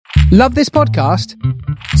Love this podcast?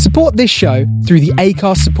 Support this show through the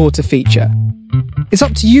Acast supporter feature. It's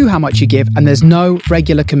up to you how much you give, and there's no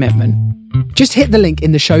regular commitment. Just hit the link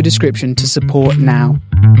in the show description to support now.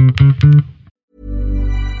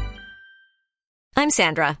 I'm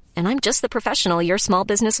Sandra, and I'm just the professional your small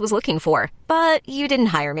business was looking for. But you didn't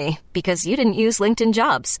hire me because you didn't use LinkedIn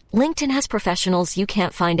Jobs. LinkedIn has professionals you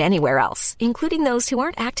can't find anywhere else, including those who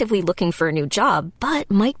aren't actively looking for a new job, but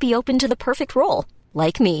might be open to the perfect role,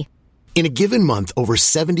 like me. In a given month, over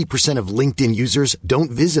 70% of LinkedIn users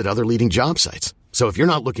don't visit other leading job sites. So if you're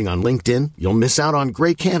not looking on LinkedIn, you'll miss out on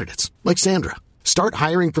great candidates like Sandra. Start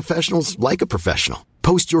hiring professionals like a professional.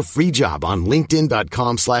 Post your free job on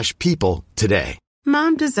linkedin.com/people today.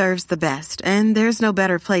 Mom deserves the best, and there's no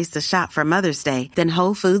better place to shop for Mother's Day than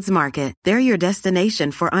Whole Foods Market. They're your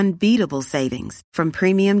destination for unbeatable savings, from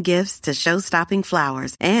premium gifts to show-stopping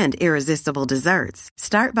flowers and irresistible desserts.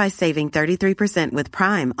 Start by saving 33% with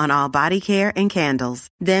Prime on all body care and candles.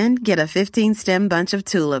 Then get a 15-stem bunch of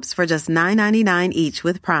tulips for just $9.99 each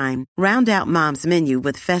with Prime. Round out Mom's menu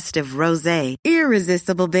with festive rosé,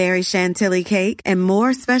 irresistible berry chantilly cake, and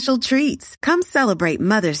more special treats. Come celebrate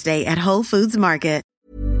Mother's Day at Whole Foods Market.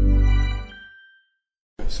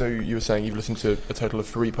 So you were saying you've listened to a total of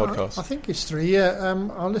 3 podcasts? I think it's 3, yeah.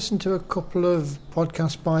 I listened to a couple of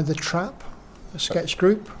podcasts by The Trap, a sketch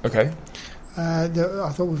group. Okay. That I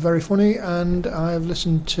thought were very funny, and I've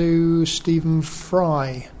listened to Stephen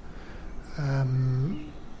Fry. Now,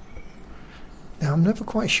 I'm never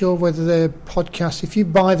quite sure whether they're podcasts. If you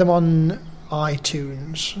buy them on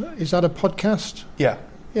iTunes, is that a podcast? Yeah.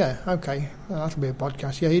 Yeah, okay. That'll be a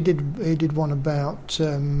podcast. Yeah, he did one about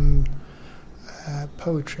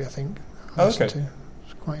poetry, I think. Okay.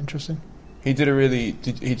 It's quite interesting. He did a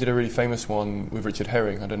really famous one with Richard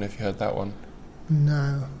Herring. I don't know if you heard that one.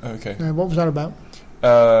 No. Okay. No, what was that about?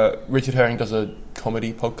 Richard Herring does a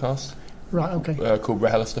comedy podcast. Right, okay. Called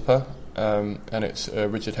RHLSTP, and it's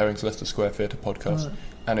Richard Herring's Leicester Square Theatre podcast. Right.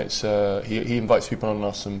 And it's he invites people on and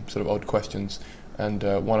asks some sort of odd questions. And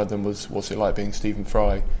one of them was, what's it like being Stephen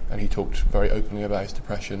Fry? And he talked very openly about his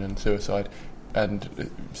depression and suicide. And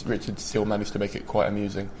Richard still managed to make it quite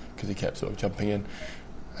amusing because he kept sort of jumping in.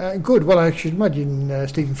 Good. Well, I should imagine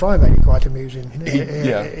Stephen Fry made it quite amusing.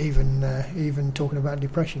 Yeah. Even talking about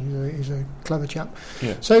depression, he's a clever chap.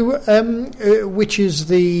 Yeah. So, which is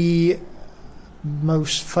the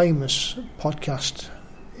most famous podcast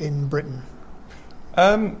in Britain?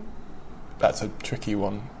 That's a tricky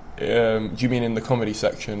one. Do you mean in the comedy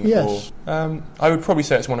section? Yes. Or, I would probably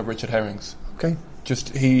say it's one of Richard Herring's. Okay. Just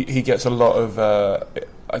he gets a lot of.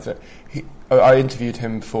 I interviewed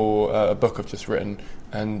him for a book I've just written,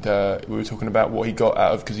 and we were talking about what he got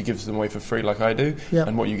out of, because he gives them away for free like I do, yep.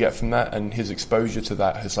 And what you get from that, and his exposure to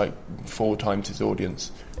that has like 4 times his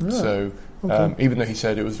audience. Right. So. Okay. Even though he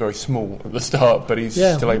said it was very small at the start, but he's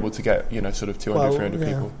still able to get, sort of 200, 300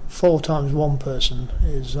 people. 4 times 1 person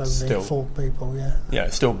is only still 4 people, yeah. Yeah,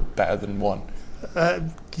 it's still better than 1.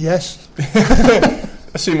 Yes.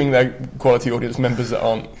 Assuming they're quality audience members that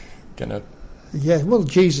aren't going to... Yeah, well,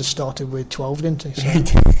 Jesus started with 12, didn't he? So.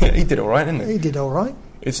 He did all right, didn't he? He did all right.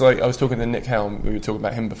 It's like, I was talking to Nick Helm, we were talking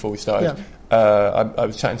about him before we started. Yeah. I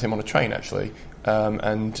was chatting to him on a train, actually,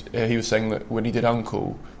 and he was saying that when he did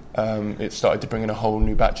Uncle... it started to bring in a whole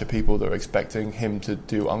new batch of people that were expecting him to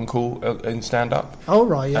do Uncle in stand-up. Oh,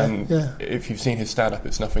 right, yeah. And if you've seen his stand-up,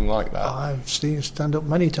 it's nothing like that. I've seen his stand-up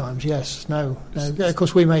many times, yes. No. Yeah, of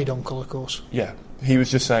course, we made Uncle, of course. Yeah. He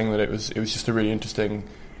was just saying that it was just a really interesting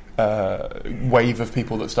wave of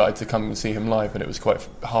people that started to come and see him live, and it was quite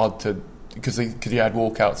hard to... Because he had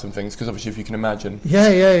walkouts and things, because obviously if you can imagine...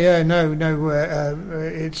 Yeah. No.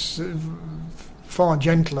 It's... far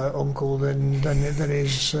gentler Uncle than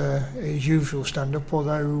his usual stand-up,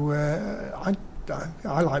 although I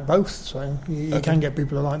like both, so you can get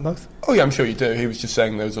people who like both. Oh yeah, I'm sure you do. He was just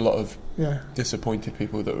saying there was a lot of disappointed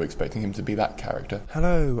people that were expecting him to be that character.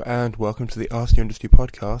 Hello, and welcome to the Ask Your Industry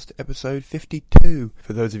podcast, episode 52.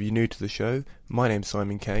 For those of you new to the show, my name's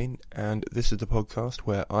Simon Kane, and this is the podcast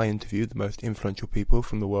where I interview the most influential people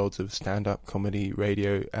from the worlds of stand-up, comedy,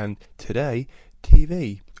 radio, and today,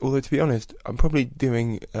 TV. Although, to be honest, I'm probably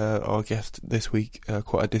doing our guest this week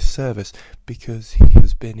quite a disservice, because he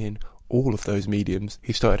has been in all of those mediums.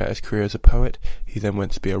 He started out his career as a poet, he then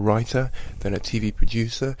went to be a writer, then a TV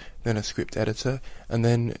producer, then a script editor, and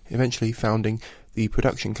then eventually founding the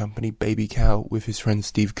production company Baby Cow with his friend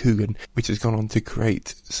Steve Coogan, which has gone on to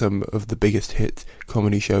create some of the biggest hit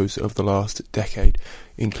comedy shows of the last decade,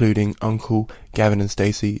 including Uncle, Gavin and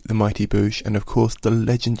Stacey, The Mighty Boosh, and of course the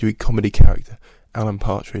legendary comedy character Alan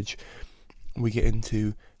Partridge. We get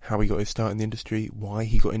into how he got his start in the industry, why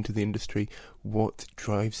he got into the industry, what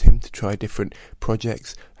drives him to try different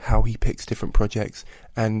projects, how he picks different projects,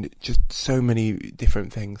 and just so many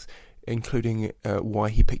different things, including why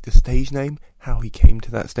he picked a stage name, how he came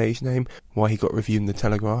to that stage name, why he got reviewed in the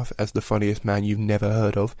Telegraph as the funniest man you've never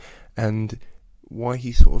heard of, and why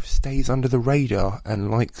he sort of stays under the radar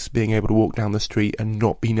and likes being able to walk down the street and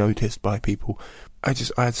not be noticed by people. I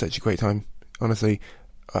had such a great time, honestly.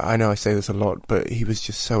 I know I say this a lot, but he was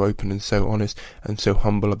just so open and so honest and so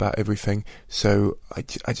humble about everything. So I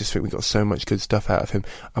just think we got so much good stuff out of him.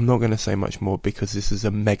 I'm not going to say much more because this is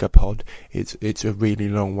a mega pod. It's a really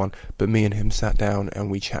long one. But me and him sat down and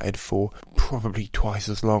we chatted for probably twice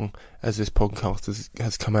as long as this podcast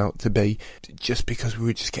has come out to be, just because we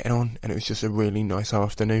were just getting on, and it was just a really nice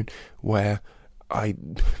afternoon where I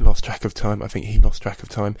lost track of time. I think he lost track of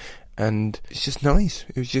time. And it's just nice.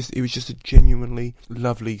 He was just a genuinely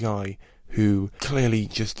lovely guy who clearly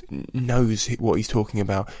just knows what he's talking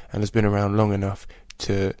about and has been around long enough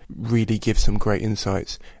to really give some great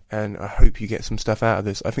insights. And I hope you get some stuff out of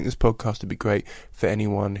this. I think this podcast would be great for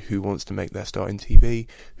anyone who wants to make their start in TV,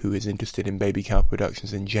 who is interested in Baby Cow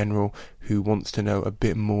Productions in general, who wants to know a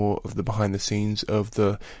bit more of the behind the scenes of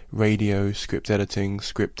the radio, script editing,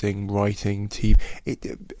 scripting, writing, TV.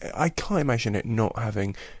 I can't imagine it not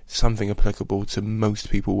having something applicable to most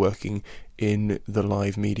people working in the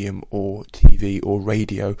live medium or TV or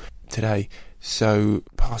radio today. So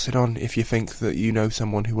pass it on if you think that you know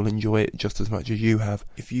someone who will enjoy it just as much as you have.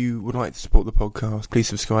 If you would like to support the podcast, please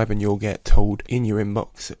subscribe and you'll get told in your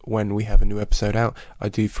inbox when we have a new episode out. I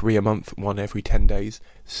do 3 a month, 1 every 10 days.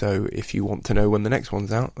 So if you want to know when the next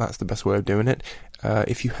one's out, that's the best way of doing it.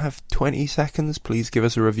 If you have 20 seconds, please give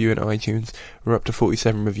us a review in iTunes. We're up to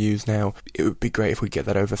 47 reviews now. It would be great if we get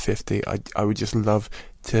that over 50. I would just love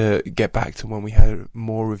to get back to when we had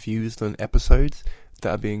more reviews than episodes.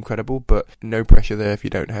 That'd be incredible, but no pressure there if you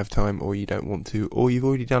don't have time or you don't want to, or you've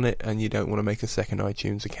already done it and you don't want to make a second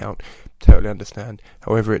iTunes account. Totally understand.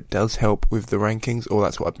 However, it does help with the rankings, or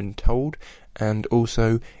that's what I've been told, and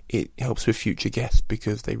also it helps with future guests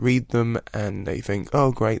because they read them and they think,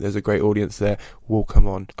 oh great, there's a great audience there, we'll come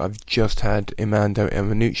on. I've just had Imando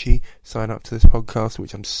Emanucci sign up to this podcast,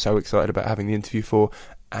 which I'm so excited about having the interview for,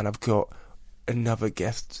 and I've got another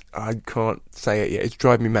guest. I can't say it yet. It's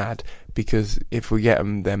driving me mad because if we get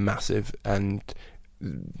them, they're massive. And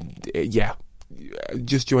yeah,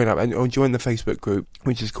 just join up and join the Facebook group,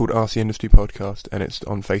 which is called RC Industry Podcast, and it's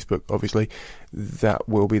on Facebook. Obviously, that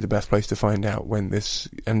will be the best place to find out when this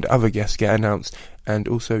and other guests get announced. And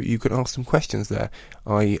also, you can ask some questions there.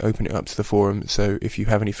 I open it up to the forum, so if you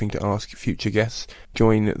have anything to ask future guests,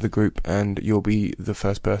 join the group and you'll be the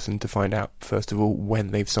first person to find out, first of all,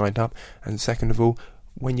 when they've signed up, and second of all,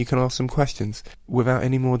 when you can ask some questions. Without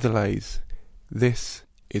any more delays, this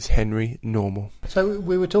is Henry Normal. So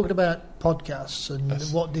we were talking about podcasts and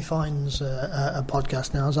yes, what defines a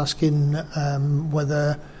podcast. Now I was asking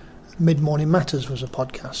whether Mid-Morning Matters was a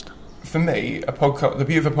podcast. For me, a podcast. The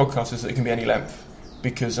beauty of a podcast is that it can be any length,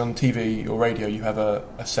 because on TV or radio you have a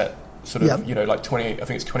set sort of, yep, like 28. I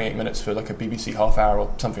think it's 28 minutes for like a BBC half hour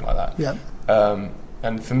or something like that. Yeah.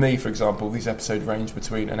 And for me, for example, these episodes range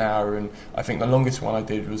between an hour and I think the longest one I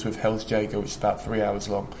did was with Hell's Jaeger, which is about 3 hours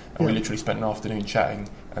long, and we literally spent an afternoon chatting,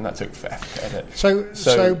 and that took forever to edit.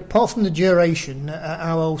 So apart from the duration,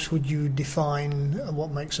 how else would you define what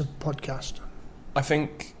makes a podcast? I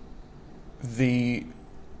think the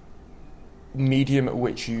medium at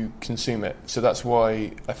which you consume it. So that's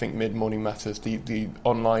why I think Mid-Morning Matters, the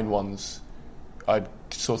online ones, I'd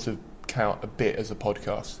sort of count a bit as a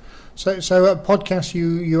podcast. So a podcast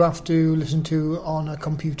you have to listen to on a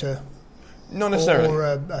computer, not necessarily, or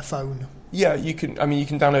a phone. Yeah, you can. I mean, you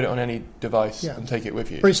can download it on any device and take it with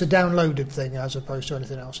you. But it's a downloaded thing as opposed to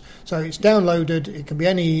anything else. So it's downloaded. It can be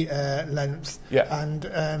any length. Yeah. And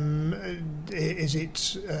is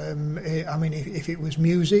it? I mean, if it was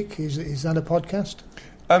music, is that a podcast?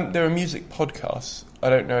 There are music podcasts. I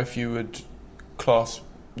don't know if you would class.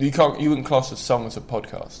 You wouldn't class a song as a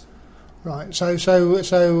podcast. Right. So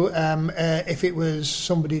if it was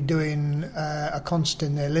somebody doing a concert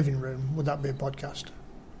in their living room, would that be a podcast?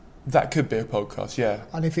 That could be a podcast, yeah.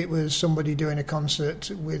 And if it was somebody doing a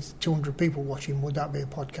concert with 200 people watching, would that be a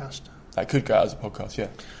podcast? That could go out as a podcast, yeah.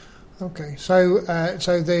 Okay. So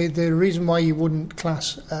the reason why you wouldn't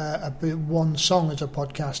class one song as a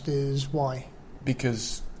podcast is why?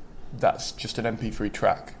 Because that's just an MP3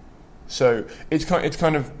 track. So it's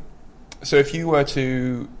kind of. So if you were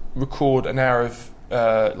to record an hour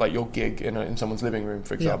of like your gig in someone's living room,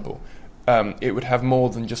 for example, it would have more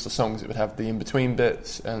than just the songs. It would have the in-between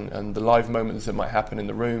bits and the live moments that might happen in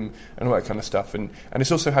the room and all that kind of stuff. And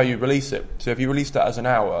it's also how you release it. So if you release that as an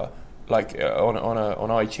hour, like on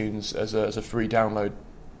iTunes as a free download,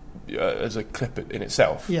 as a clip in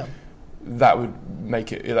itself, that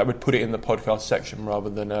would put it in the podcast section rather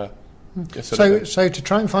than a. So to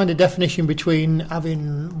try and find a definition between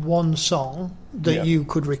having one song that you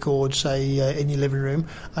could record, say, in your living room,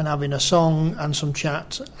 and having a song and some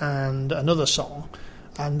chat and another song,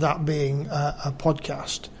 and that being a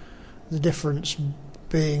podcast, the difference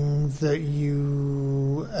being that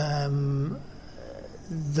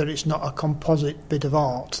that it's not a composite bit of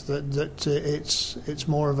art, that it's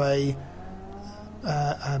more of a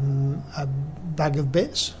bag of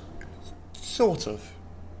bits. Sort of.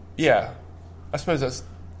 Yeah, I suppose that's.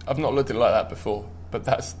 I've not looked at it like that before, but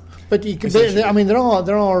that's. But you could. I mean, there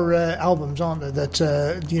are albums, aren't there, that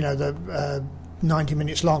they're 90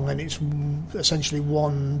 minutes long, and it's essentially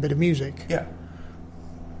one bit of music. Yeah.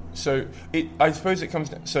 So I suppose it comes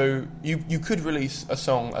down. So you could release a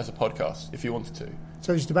song as a podcast if you wanted to.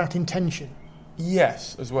 So it's about intention.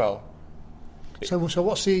 Yes, as well. So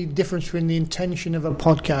what's the difference between the intention of a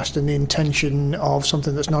podcast and the intention of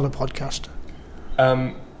something that's not a podcast?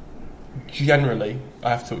 Generally, I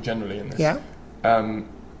have to talk generally in this. Yeah.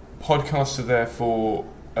 Podcasts are there for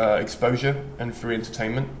exposure and free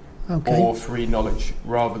entertainment, or free knowledge,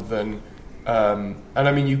 rather than. And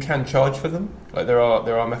I mean, you can charge for them. Like there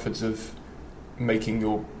are methods of making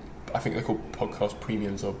your. I think they're called podcast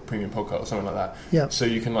premiums or premium podcast or something like that. Yeah. So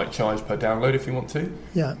you can like charge per download if you want to.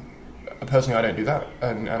 Yeah. Personally, I don't do that,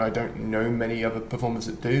 and I don't know many other performers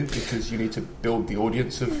that do, because you need to build the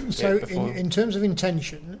audience of. So, in terms of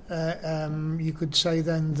intention, you could say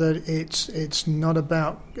then that it's not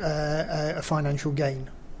about a financial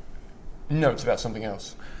gain. No, it's about something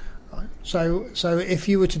else. Right. So if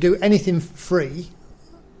you were to do anything free,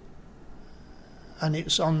 and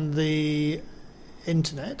it's on the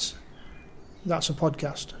internet, that's a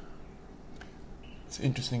podcast. It's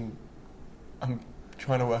interesting. I'm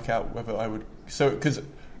trying to work out whether I would. So because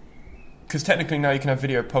technically now you can have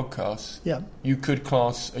video podcasts. Yeah. You could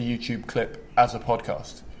class a YouTube clip as a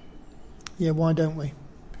podcast. Yeah. Why don't we?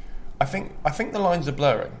 I think the lines are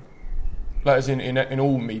blurring, like as in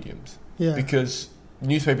all mediums. Yeah. Because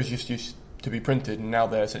newspapers used to be printed, and now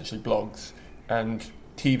they're essentially blogs, and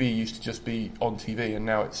TV used to just be on TV, and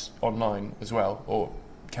now it's online as well, or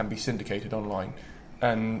can be syndicated online.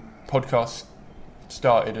 And podcasts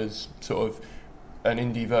started as sort of an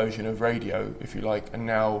indie version of radio, if you like, and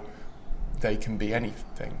now they can be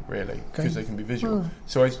anything really, because they can be visual.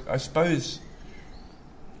 So I suppose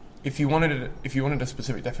if you wanted a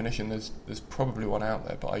specific definition, there's probably one out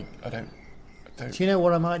there, but I don't. Do you know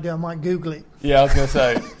what I might do? I might Google it. Yeah, I was going to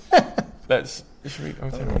say.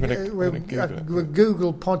 I'm going to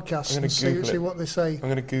Google podcasts and see what they say. I'm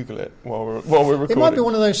going to Google it while we're recording. It might be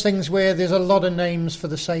one of those things where there's a lot of names for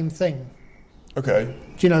the same thing. Okay.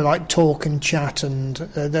 Do you know, like talk and chat, and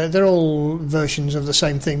they're all versions of the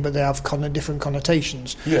same thing, but they have different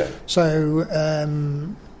connotations. Yeah. So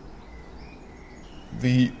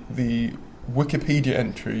the Wikipedia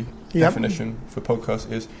entry definition for podcast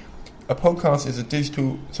is: a podcast is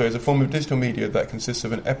a form of digital media that consists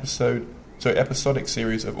of an episodic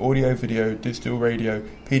series of audio, video, digital radio,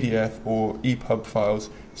 PDF or EPUB files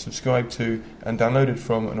subscribed to and downloaded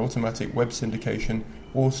from an automatic web syndication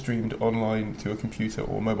or streamed online to a computer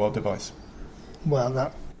or mobile device. Well,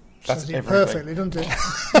 that that's says it everything. perfectly, doesn't it?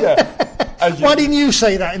 Yeah. Why didn't you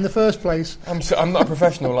say that in the first place? I'm not a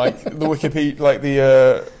professional like the Wikipedia,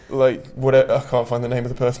 like whatever. I can't find the name of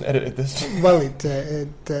the person that edited this. Well,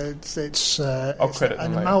 it's an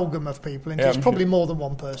amalgam of people, and it's probably more than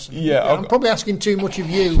one person. Yeah, I'm probably asking too much of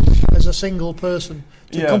you as a single person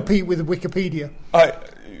to compete with Wikipedia.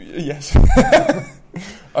 Yes.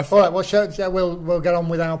 All right, well, we'll get on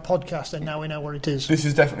with our podcast, and now we know what it is. This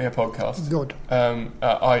is definitely a podcast. Good.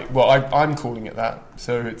 I'm calling it that,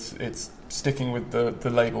 so it's sticking with the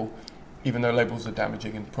label, even though labels are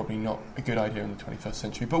damaging and probably not a good idea in the 21st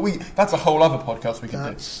century. But that's a whole other podcast we could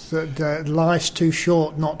do. Life's too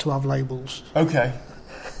short not to have labels. Okay.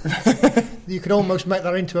 You could almost make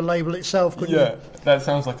that into a label itself, couldn't you? Yeah, that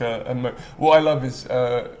sounds like what I love is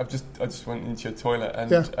I just went into your toilet, and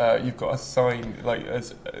you've got a sign, like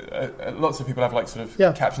lots of people have like sort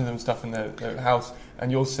of captions and stuff in their house,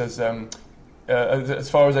 and yours says as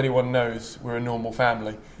far as anyone knows, we're a normal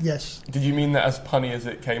family. Yes. Did you mean that as punny as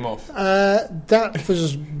it came off? That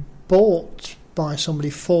was bought by somebody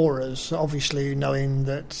for us, obviously knowing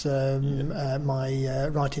that my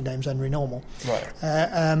writing name's Henry Normal. Right.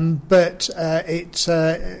 But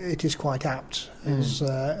it is quite apt. So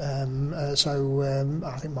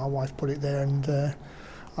I think my wife put it there, and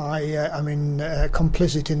I'm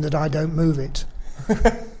complicit in that I don't move it.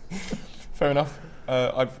 Fair enough.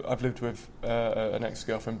 I've lived with an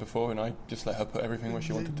ex-girlfriend before, and I just let her put everything where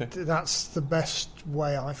she wanted to. That's the best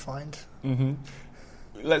way, I find. Mm-hmm.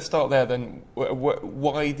 Let's start there then.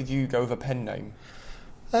 Why did you go with a pen name?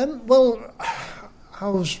 Well, I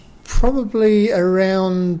was probably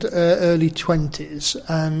around early 20s,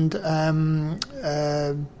 and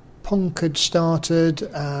punk had started,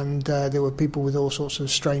 and there were people with all sorts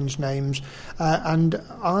of strange names, and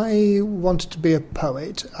I wanted to be a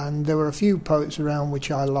poet, and there were a few poets around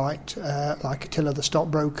which I liked, like Attila the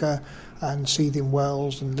Stockbroker and Seething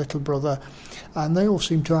Wells and Little Brother, and they all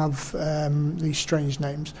seemed to have these strange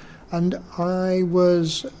names. And I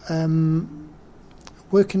was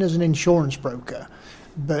working as an insurance broker,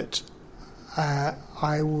 but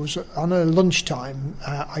I was on a lunchtime.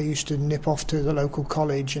 I used to nip off to the local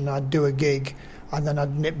college, and I'd do a gig, and then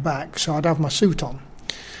I'd nip back, so I'd have my suit on.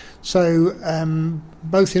 So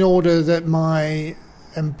both in order that my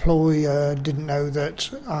employer didn't know that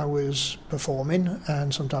I was performing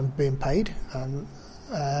and sometimes being paid, and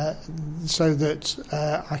so that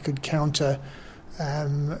I could counter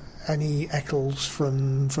any heckles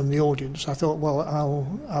from the audience. I thought, well, I'll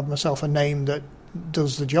have myself a name that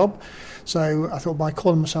does the job. So I thought, by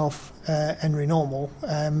calling myself Henry Normal,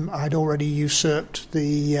 I'd already usurped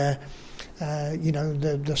the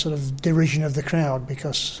sort of derision of the crowd,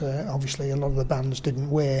 because obviously a lot of the bands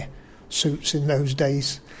didn't wear suits in those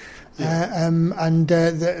days. Yeah.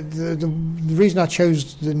 The reason I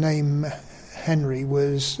chose the name Henry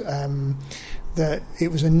was that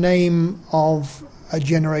it was a name of a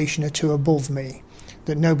generation or two above me,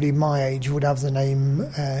 that nobody my age would have the name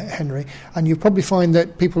Henry. And you'll probably find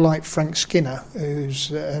that people like Frank Skinner,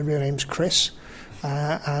 whose real name's Chris,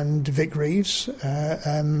 and Vic Reeves, they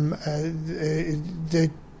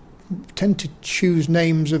tend to choose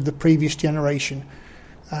names of the previous generation.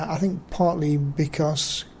 I think partly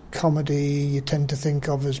because comedy you tend to think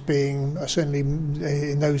of as being, certainly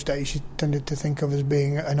in those days, you tended to think of as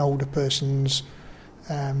being an older person's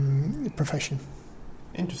profession.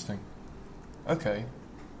 Interesting. Okay.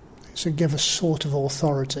 So give a sort of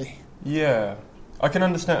authority. Yeah, I can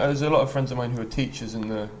understand. There's a lot of friends of mine who are teachers in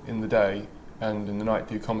the day and in the night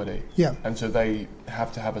do comedy. Yeah. And so they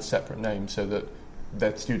have to have a separate name so that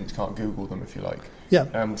their students can't Google them, if you like.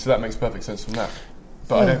 Yeah. So that makes perfect sense from that.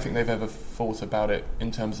 But I don't think they've ever thought about it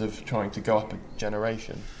in terms of trying to go up a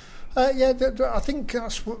generation. I think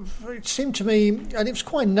that's what it seemed to me, and it was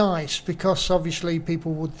quite nice, because obviously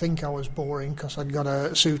people would think I was boring because I'd got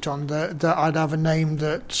a suit on, that I'd have a name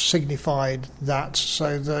that signified that,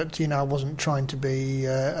 so that, you know, I wasn't trying to be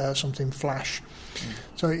something flash.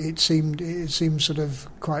 So it seemed sort of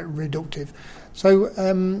quite reductive. So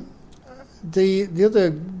the other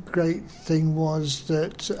great thing was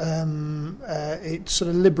that it sort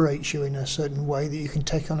of liberates you in a certain way, that you can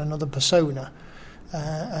take on another persona.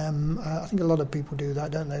 I think a lot of people do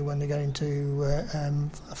that, don't they, when they get into,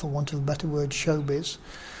 for want of a better word, showbiz.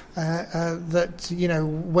 That, you know,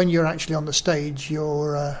 when you're actually on the stage,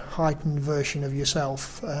 you're a heightened version of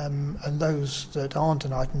yourself, and those that aren't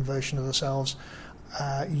an heightened version of themselves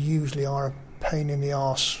usually are a pain in the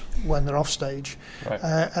arse when they're off stage.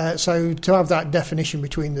 Right. So to have that definition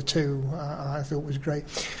between the two, I thought was great.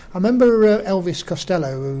 I remember Elvis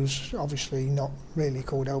Costello, who's obviously not really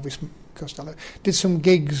called Elvis Costello, did some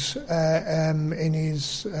gigs in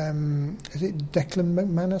his, is it Declan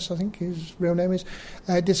McManus, I think his real name is,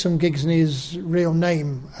 did some gigs in his real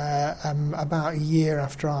name about a year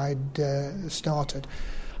after I'd started,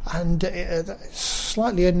 and it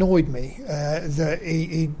slightly annoyed me that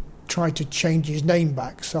he tried to change his name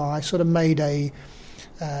back. So I sort of made a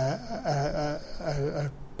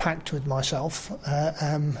pact with myself,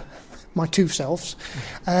 my two selves,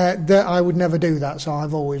 that I would never do that. So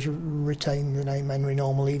I've always retained the name Henry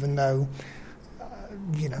Normal, even though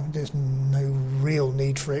you know, there's no real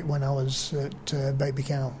need for it when I was at Baby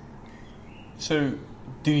Cow. So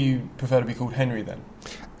do you prefer to be called Henry then?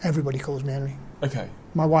 Everybody calls me Henry. Okay.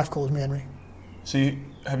 My wife calls me Henry. So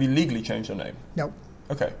have you legally changed your name? No.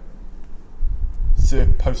 Okay. So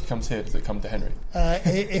if post comes here, does it come to Henry?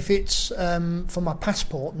 If it's for my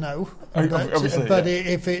passport, no. Obviously, but yeah.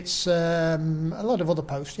 if it's a lot of other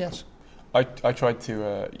posts, yes. I tried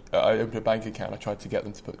to. I opened a bank account. I tried to get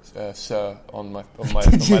them to put "Sir" on my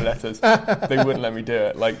letters. They wouldn't let me do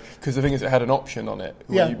it. Because the thing is, it had an option on it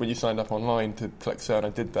when you signed up online to click "Sir," and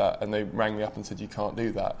I did that, and they rang me up and said you can't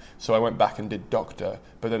do that. So I went back and did "Doctor,"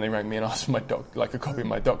 but then they rang me and asked for my a copy of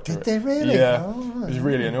my doctorate. Did they really? Yeah, oh, it was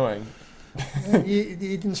really annoying. You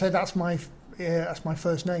didn't say that's my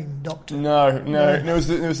first name, Doctor. No. It was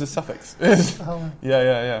the suffix.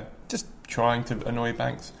 Yeah. Just trying to annoy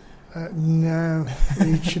banks. No,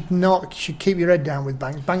 you should not. You should keep your head down with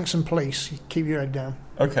banks and police. You keep your head down.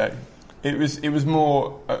 Okay, it was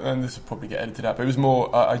more, and this will probably get edited out, but it was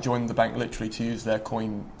more. I joined the bank literally to use their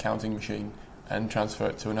coin counting machine and transfer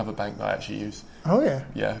it to another bank that I actually use. Oh yeah.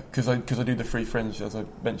 Yeah, because I do the free fringe as I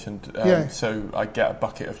mentioned. So I get a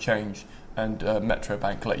bucket of change, and Metro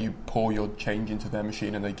Bank let you pour your change into their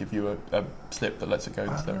machine, and they give you a slip that lets it go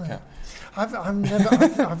into their account. I've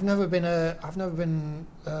never been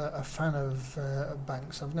a fan of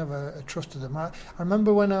banks. I've never trusted them. I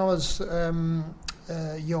remember when I was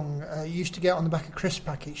young, used to get on the back of crisp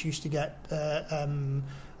packets. Used to get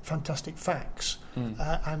fantastic facts,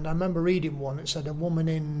 and I remember reading one. It said a woman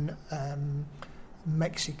in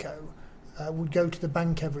Mexico would go to the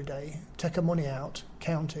bank every day, take her money out,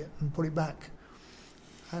 count it, and put it back.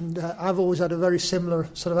 And I've always had a very similar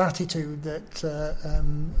sort of attitude that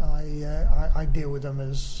I deal with them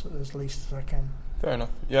as least as I can. Fair enough.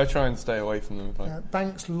 Yeah, I try and stay away from them.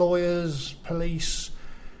 Banks, lawyers, police,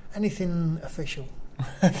 anything official.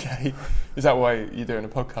 Okay. Is that why you're doing a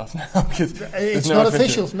podcast now? It's not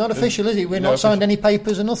official. It's not official, is it? We're not signed any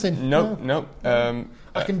papers or nothing. No.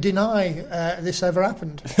 I can deny this ever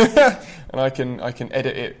happened. And I can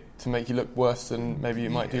edit it to make you look worse than maybe you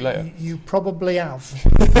might do later. You probably have.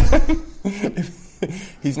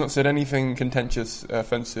 He's not said anything contentious,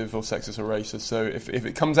 offensive or sexist or racist, so if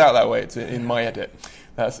it comes out that way, it's in my edit.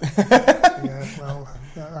 That's yeah, well,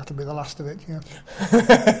 that'll be the last of it, yeah.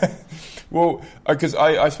 Well, because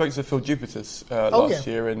I spoke to Phil Jupitus last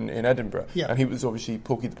year in Edinburgh, and he was obviously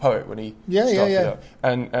Porky the Poet when he started out.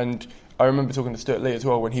 And I remember talking to Stuart Lee as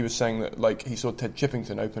well when he was saying that he saw Ted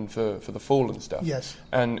Chippington open for The Fall and stuff. Yes.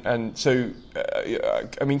 And so,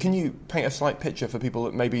 I mean, can you paint a slight picture for people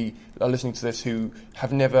that maybe are listening to this who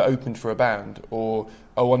have never opened for a band or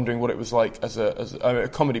are wondering what it was like as a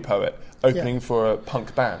comedy poet opening for a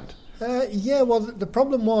punk band? Well, the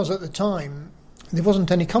problem was at the time there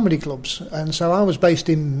wasn't any comedy clubs, and so I was based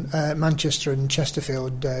in Manchester and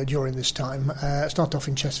Chesterfield during this time. Started off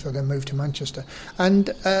in Chesterfield, then moved to Manchester,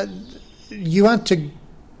 and you had to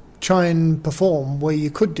try and perform where you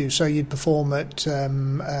could do so. You'd perform at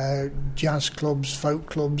jazz clubs, folk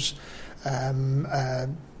clubs, any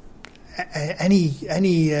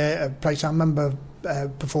place. I remember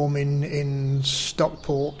performing in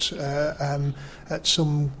Stockport at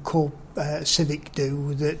some civic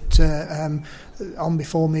do that on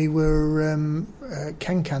before me were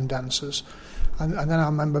can-can dancers, and then I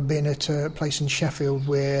remember being at a place in Sheffield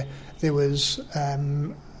where there was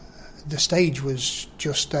the stage was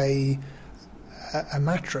just a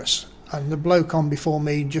mattress, and the bloke on before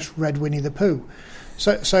me just read Winnie the Pooh.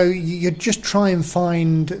 So you just try and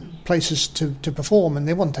find places to perform, and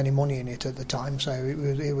there wasn't any money in it at the time, so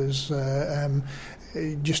it was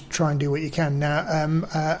just try and do what you can. Now,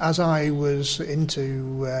 as I was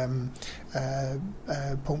into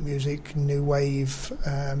punk music, new wave,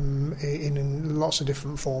 in lots of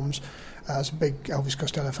different forms, as a big Elvis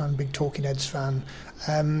Costello fan, big Talking Heads fan,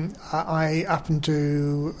 I happened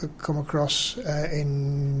to come across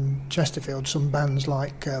in Chesterfield some bands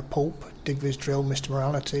like Pulp, Digby's Drill, Mr.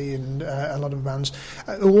 Morality, and a lot of bands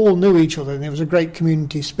who all knew each other, and there was a great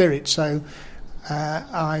community spirit. So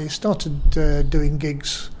I started doing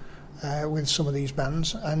gigs with some of these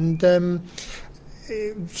bands, and there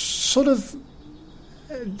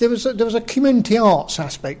was a community arts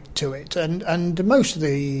aspect to it, and most of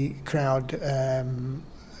the crowd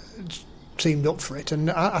seemed up for it,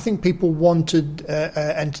 and I think people wanted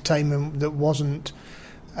entertainment that wasn't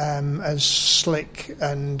as slick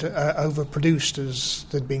and overproduced as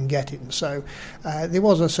they'd been getting. So there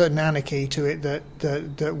was a certain anarchy to it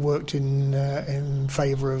that worked in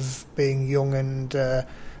favour of being young and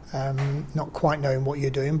not quite knowing what you're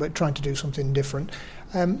doing, but trying to do something different.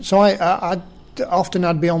 So I often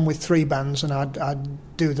I'd be on with three bands, and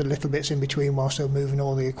I'd do the little bits in between whilst they were moving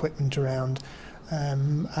all the equipment around.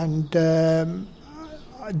 Do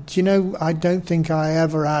you know, I don't think I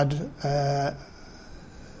ever had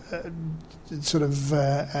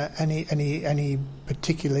any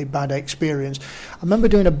particularly bad experience. I remember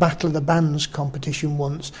doing a Battle of the Bands competition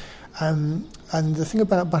once, And the thing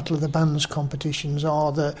about Battle of the Bands competitions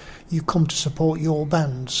are that you come to support your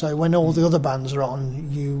band. So when all the other bands are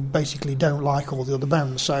on, you basically don't like all the other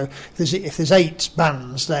bands. So if there's 8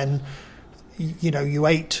 bands, then you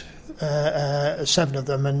 8 7 of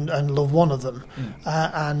them and love one of them,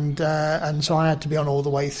 and so I had to be on all the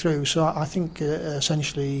way through. So I think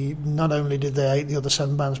essentially not only did they hate the other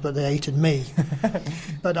 7 bands, but they hated me.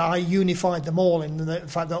 But I unified them all in the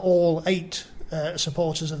fact that all 8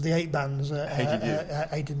 supporters of the 8 bands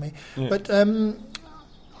hated me. Yeah. But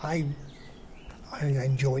I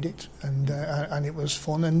enjoyed it, and it was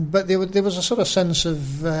fun. But there was a sort of sense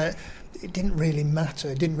of it didn't really matter.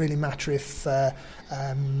 It didn't really matter if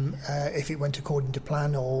it went according to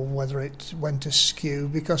plan or whether it went askew,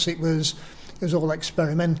 because it was all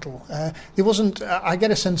experimental. There wasn't. I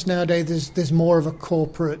get a sense nowadays there's more of a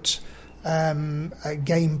corporate a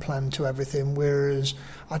game plan to everything, whereas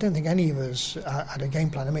I don't think any of us had a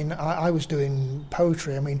game plan. I mean, I was doing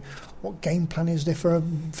poetry. I mean, what game plan is there for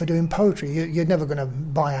doing poetry? You're never going to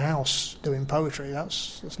buy a house doing poetry.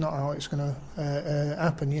 That's not how it's going to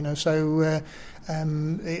happen, So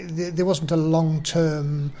there wasn't a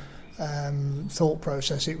long-term thought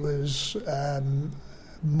process. It was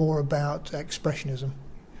more about expressionism.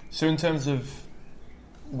 So in terms of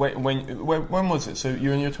when was it? So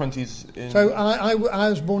you're in your 20s? So I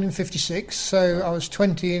was born in 56, so I was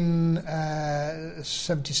 20 in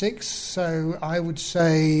 76, so I would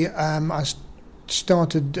say I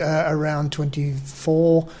started around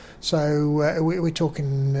 24, so we're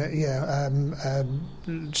talking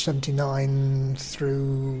 79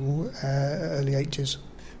 through early 80s.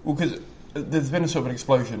 Well, because there's been a sort of an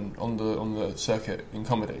explosion on the circuit in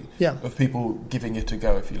comedy of people giving it a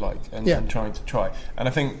go, if you like, and trying to try. And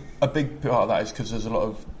I think a big part of that is because there's a lot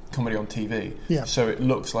of comedy on TV, so it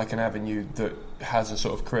looks like an avenue that has a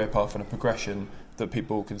sort of career path and a progression that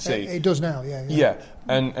people can see. It does now, yeah.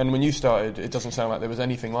 And when you started, it doesn't sound like there was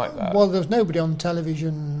anything like that. Well, there was nobody on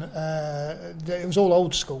television. It was all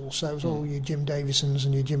old school, so it was all your Jim Davisons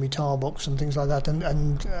and your Jimmy Tarbucks and things like that.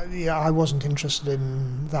 And I wasn't interested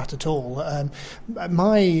in that at all.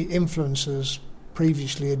 My influences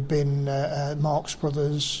previously had been Marx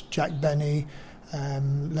Brothers, Jack Benny,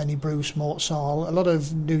 Lenny Bruce, Mort Sahl, a lot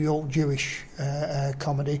of New York Jewish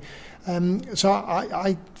comedy. So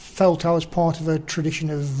I felt I was part of a tradition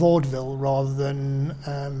of vaudeville rather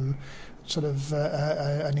than sort of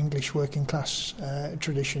an English working class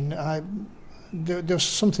tradition. There was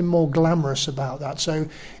something more glamorous about that. So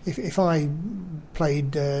if I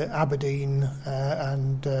played Aberdeen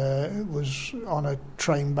and was on a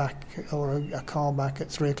train back or a car back at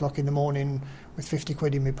 3:00 in the morning with 50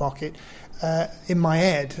 quid in my pocket, in my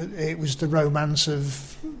head it was the romance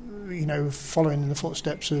of following in the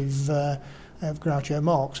footsteps of Groucho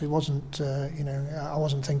Marx. It wasn't, I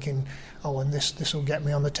wasn't thinking, and this will get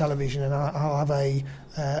me on the television and I'll have a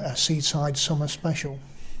seaside summer special.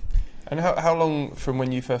 And how long from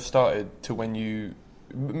when you first started to when you...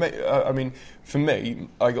 I mean, for me,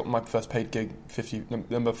 I got my first paid gig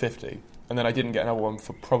number 50, and then I didn't get another one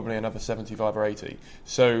for probably another 75 or 80.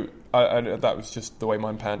 So that was just the way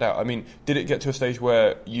mine panned out. I mean, did it get to a stage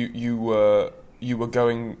where you were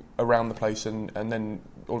going around the place and then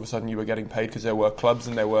all of a sudden you were getting paid because there were clubs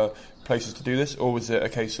and there were places to do this? Or was it a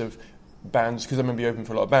case of bands? Because I remember you opened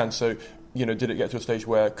for a lot of bands. So, did it get to a stage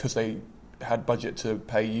where, because they had budget to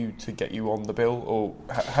pay you to get you on the bill? Or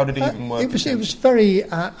how did it even work? It was very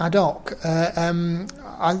ad hoc.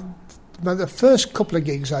 The first couple of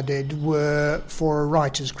gigs I did were for a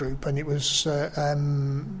writers group, and it was...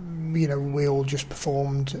 we all just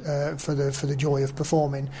performed for the joy of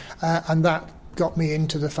performing, and that got me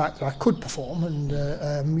into the fact that I could perform, and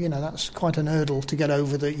that's quite an hurdle to get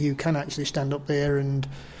over, that you can actually stand up there and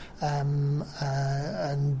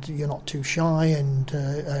you're not too shy, and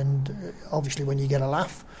obviously when you get a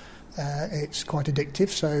laugh, it's quite addictive.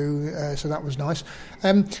 So that was nice.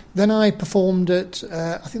 Then I performed at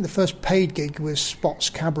I think the first paid gig was Spots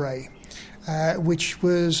Cabaret, which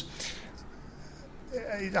was...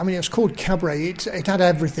 I mean, it was called Cabaret. It had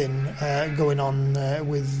everything going on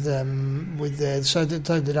so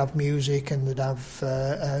they'd have music and they'd have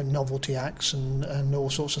novelty acts and all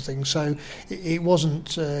sorts of things. So it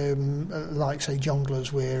wasn't like, say,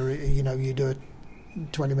 Jongleurs, where you do a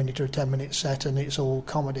 20-minute or a 10-minute set and it's all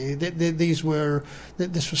comedy. This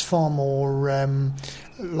was far more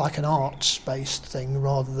like an arts-based thing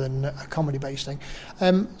rather than a comedy-based thing.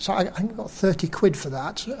 So I think I got 30 quid for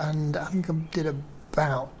that, and I think I did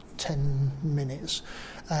about 10 minutes.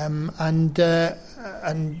 And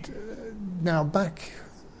now back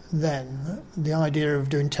then, the idea of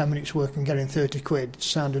doing 10 minutes work and getting 30 quid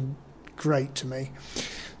sounded great to me.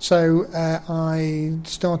 So I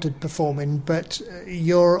started performing, but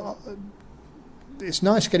it's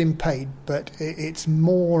nice getting paid, but it's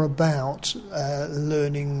more about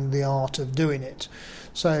learning the art of doing it.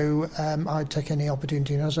 So I'd take any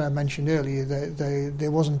opportunity, and as I mentioned earlier,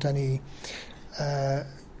 there wasn't any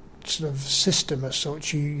sort of system as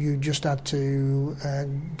such. You just had to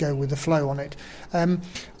go with the flow on it.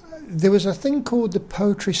 There was a thing called the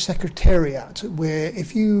Poetry Secretariat, where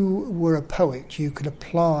if you were a poet, you could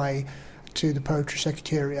apply to the Poetry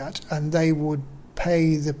Secretariat, and they would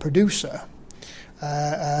pay the producer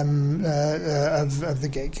of the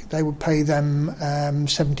gig. They would pay them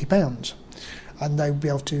 £70, and they would be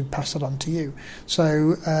able to pass it on to you.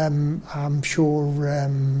 So I'm sure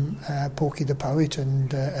Porky the Poet and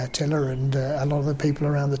Tiller and a lot of the people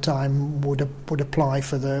around the time would apply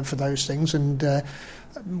for those things, and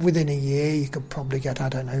within a year you could probably get,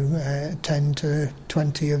 10 to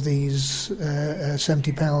 20 of these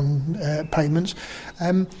 £70 payments.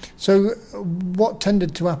 So what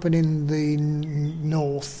tended to happen in the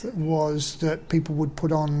north was that people would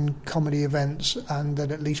put on comedy events and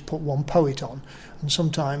they'd at least put one poet on, and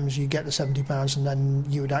sometimes you get the £70 and then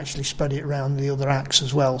you would actually spread it around the other acts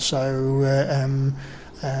as well. So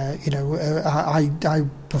I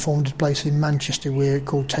performed at a place in Manchester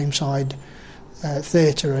called Tameside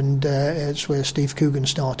Theatre, and it's where Steve Coogan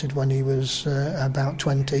started when he was about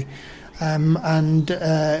 20,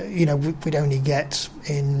 we'd only get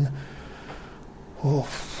in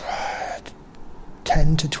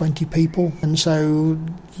 10 to 20 people, and so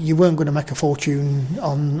you weren't going to make a fortune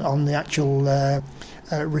on the actual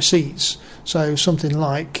receipts. So something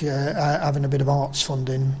like having a bit of arts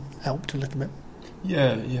funding helped a little bit.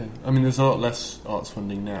 Yeah. I mean, there's a lot less arts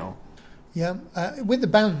funding now. Yeah, with the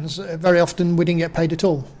bands, very often we didn't get paid at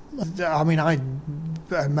all. I mean, I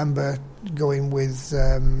remember going with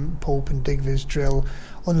Pulp and Digby's Drill,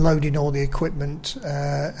 unloading all the equipment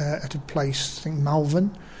at a place, I think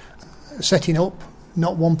Malvern, setting up.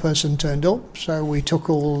 Not one person turned up, so we took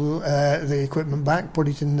all the equipment back, put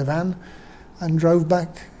it in the van, and drove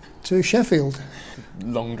back to Sheffield.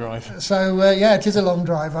 Long drive. So it is a long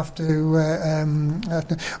drive after.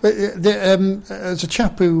 There's a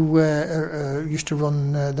chap who used to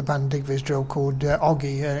run the band Digby's Drill called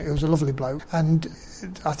Oggy. It was a lovely bloke, and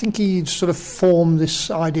I think he sort of formed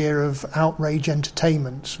this idea of Outrage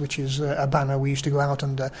Entertainments, which is a banner we used to go out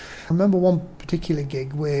under. I remember one particular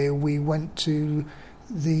gig where we went to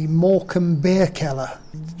the Morecambe Beer Keller.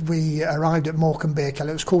 We arrived at Morecambe Beer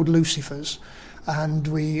Keller. It was called Lucifer's. And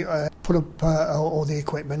we put up all the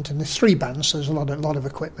equipment, and there's 3 bands, so there's a lot of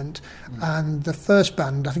equipment. And the first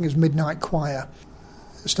band, I think it was Midnight Choir,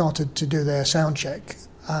 started to do their sound check,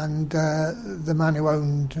 and the man who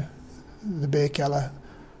owned the beer keller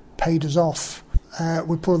paid us off.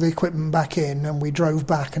 We put the equipment back in, and we drove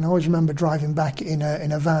back, and I always remember driving back in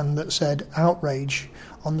a van that said Outrage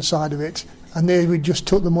on the side of it, and there we just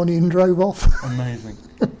took the money and drove off. Amazing.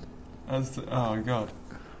 Oh God.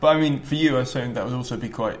 But I mean, for you, I assume that would also be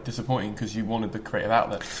quite disappointing because you wanted the creative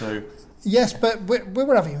outlet. So yes, but we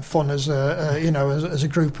were having fun as a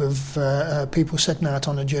group of people setting out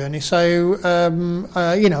on a journey. So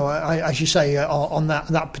as you say, on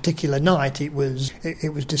that particular night, it was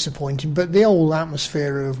disappointing. But the whole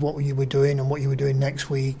atmosphere of what you were doing and what you were doing next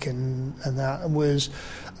week and that was,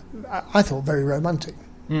 I thought, very romantic.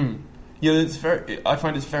 Mm. Yeah, I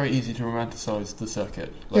find it's very easy to romanticise the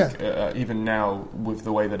circuit, even now with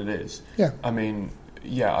the way that it is. Yeah. I mean,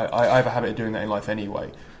 I have a habit of doing that in life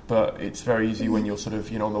anyway, but it's very easy when you're sort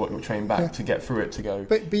of on the train back to get through it to go.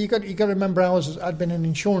 But you got to remember, I'd been an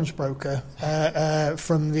insurance broker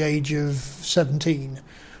from the age of 17.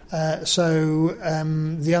 So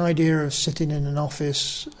the idea of sitting in an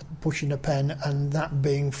office, pushing a pen, and that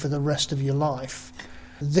being for the rest of your life.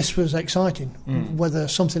 This was exciting. Whether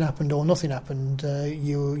something happened or nothing happened,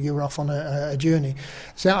 you were off on a journey.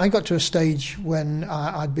 So I got to a stage when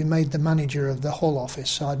I'd been made the manager of the Hull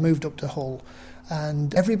office. So I'd moved up to Hull,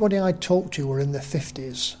 and everybody I talked to were in their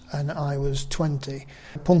 50s, and I was 20.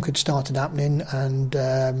 Punk had started happening, and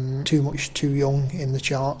Too Much Too Young in the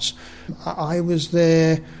charts. I was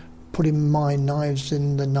there putting my knives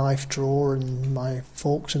in the knife drawer and my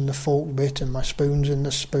forks in the fork bit and my spoons in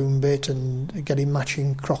the spoon bit and getting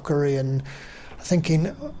matching crockery and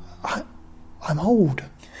thinking, I'm old.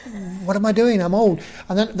 What am I doing? I'm old.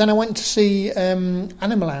 And then I went to see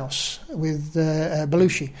Animal House with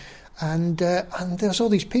Belushi. And there was all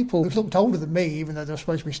these people who looked older than me, even though they were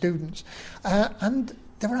supposed to be students. And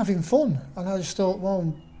they were having fun. And I just thought,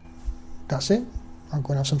 well, that's it. I'm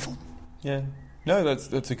going to have some fun. Yeah. No,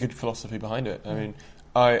 that's a good philosophy behind it. I mean,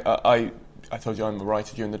 I I told you I'm a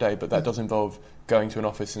writer during the day, but that does involve going to an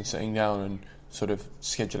office and sitting down and sort of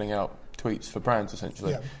scheduling out tweets for brands,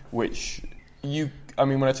 essentially, which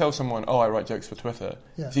when I tell someone, I write jokes for Twitter,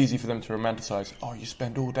 it's easy for them to romanticise, you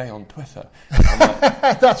spend all day on Twitter.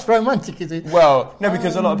 Like, that's romantic, is it? Well, no,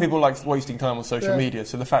 because a lot of people like wasting time on social media,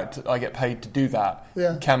 so the fact that I get paid to do that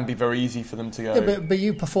can be very easy for them to go... Yeah, but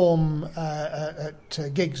you perform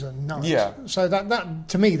at gigs and nights. Yeah. So that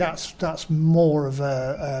to me, that's more of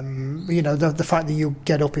a, the fact that you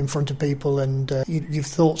get up in front of people and you've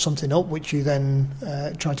thought something up, which you then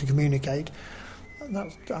try to communicate.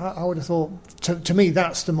 I would have thought, to me,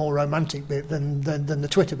 that's the more romantic bit than the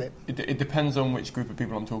Twitter bit. It depends on which group of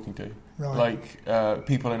people I'm talking to. Right. Like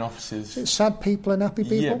people in offices. Is it sad people and happy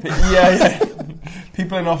people? Yeah.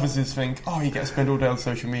 People in offices think, you get to spend all day on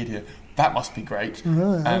social media. That must be great.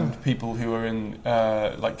 Right, and people who are in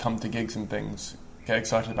come to gigs and things get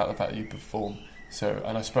excited about the fact that you perform. So,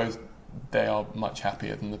 and I suppose they are much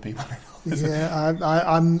happier than the people in offices. Yeah,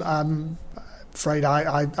 I'm afraid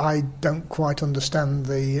I don't quite understand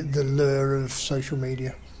the lure of social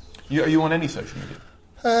media. Are you on any social media?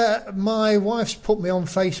 My wife's put me on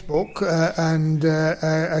Facebook, and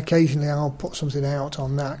occasionally I'll put something out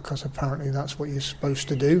on that because apparently that's what you're supposed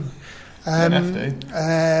to do.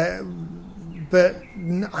 But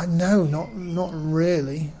no, not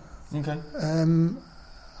really. Okay.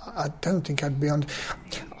 I don't think I'd be on.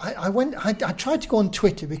 I tried to go on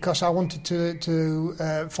Twitter because I wanted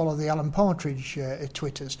to follow the Alan Partridge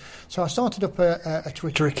Twitters. So I started up a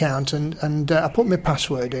Twitter account and I put my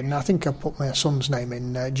password in. I think I put my son's name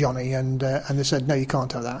in, Johnny, and they said no, you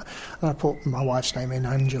can't have that. And I put my wife's name in,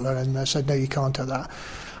 Angela, and they said no, you can't have that.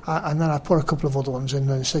 And then I put a couple of other ones in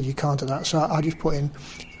and they said you can't have that. So I just put in,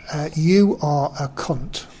 you are a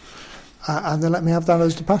cunt. And they let me have that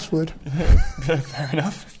as the password. Fair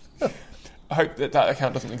enough. I hope that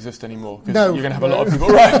account doesn't exist anymore, because you're going to have a lot of people,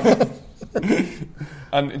 right?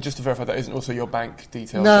 And just to verify, that isn't also your bank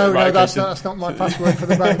details? No, right? that's not my password for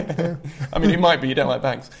the bank. Yeah. I mean, it might be, you don't like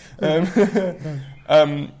banks.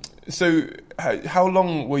 So how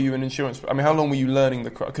long were you in insurance? I mean, how long were you learning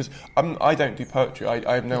the craft? Because I don't do poetry.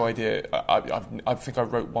 I have no idea. I think I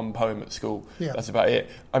wrote one poem at school. Yeah. That's about it.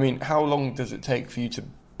 I mean, how long does it take for you to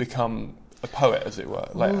become a poet, as it were?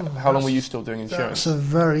 Like, how long were you still doing insurance? That's a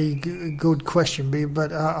very good question,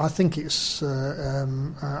 but I think it's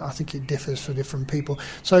I think it differs for different people.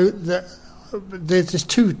 So there's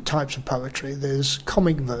two types of poetry. There's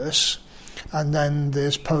comic verse, and then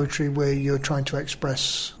there's poetry where you're trying to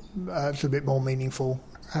express a little bit more meaningful.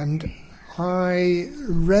 And I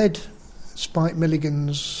read Spike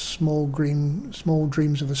Milligan's Small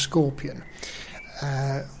Dreams of a Scorpion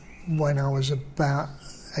when I was about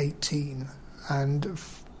 18, and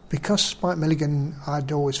because Spike Milligan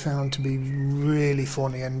I'd always found to be really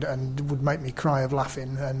funny and would make me cry of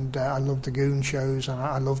laughing, and I loved the Goon shows and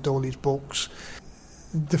I loved all his books.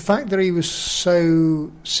 The fact that he was so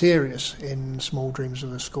serious in Small Dreams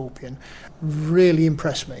of a Scorpion really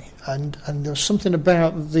impressed me, and there was something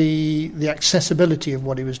about the accessibility of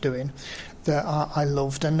what he was doing that I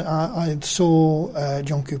loved. And I saw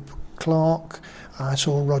John Cooper Clarke, I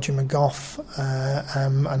saw Roger McGough,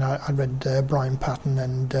 and I read Brian Patton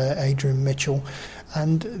and Adrian Mitchell,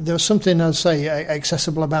 and there was something, I'd say,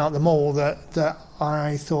 accessible about them all that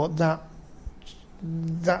I thought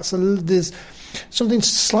there's something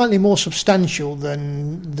slightly more substantial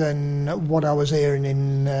than what I was hearing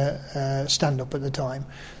in stand-up at the time.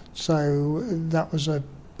 So that was a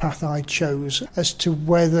path I chose. As to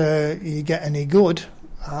whether you get any good,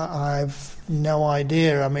 I've no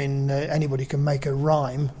idea. I mean, anybody can make a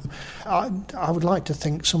rhyme. I would like to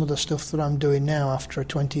think some of the stuff that I'm doing now after a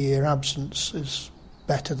 20-year absence is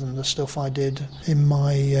better than the stuff I did in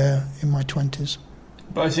my 20s.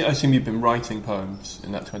 But I assume you've been writing poems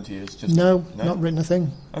in that 20 years? No, not written a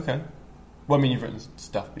thing. Okay. Well, I mean, you've written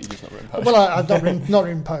stuff, but you've just not written poems. Well, I've not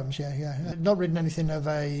written poems, yeah. Not written anything of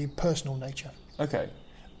a personal nature. Okay.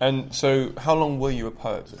 And so, how long were you a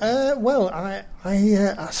poet? Well, I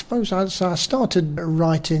suppose I started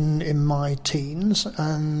writing in my teens,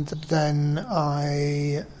 and then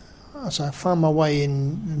I found my way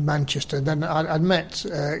in Manchester. Then I'd met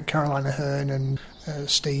Caroline Aherne and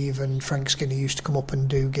Steve and Frank Skinner used to come up and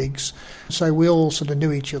do gigs. So we all sort of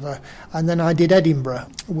knew each other. And then I did Edinburgh,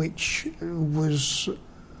 which was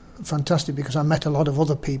fantastic because I met a lot of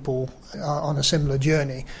other people on a similar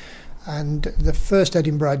journey. And the first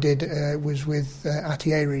Edinburgh I did was with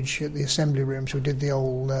Atty Airridge at the Assembly Rooms, who did the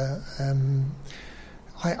old... I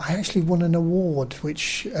actually won an award,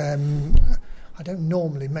 which I don't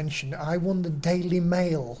normally mention. I won the Daily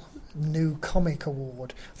Mail New Comic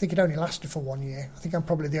Award. I think it only lasted for 1 year. I think I'm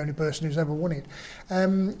probably the only person who's ever won it.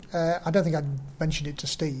 I don't think I'd mentioned it to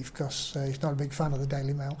Steve because he's not a big fan of the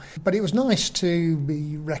Daily Mail. But it was nice to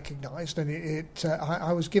be recognised, and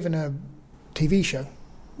I was given a TV show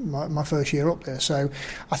my first year up there. So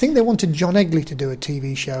I think they wanted John Egley to do a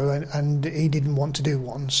TV show, and he didn't want to do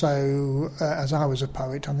one. So as I was a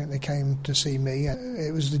poet, I think they came to see me.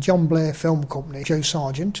 It was the John Blair Film Company. Joe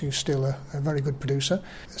Sargent, who's still a very good producer,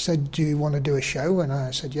 said, do you want to do a show? And I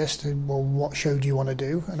said yes. Said, well, what show do you want to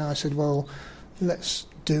do? And I said, well, let's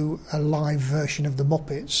do a live version of the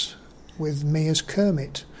Muppets with me as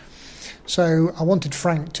Kermit. So I wanted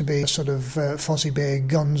Frank to be a sort of Fozzie Bear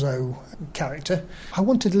Gonzo character. I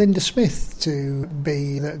wanted Linda Smith to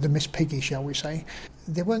be the Miss Piggy, shall we say.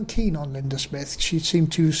 They weren't keen on Linda Smith. She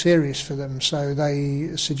seemed too serious for them, so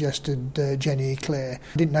they suggested Jenny Eclair.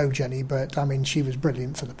 I didn't know Jenny, but I mean, she was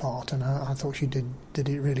brilliant for the part, and I thought she did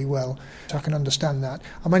it really well. So I can understand that.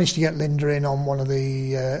 I managed to get Linda in on one of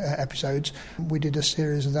the episodes. We did a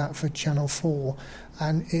series of that for Channel 4,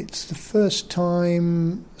 and it's the first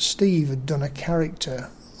time Steve had done a character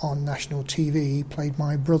on national TV. He played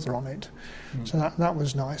my brother on it. So that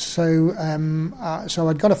was nice. So so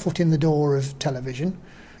I'd got a foot in the door of television.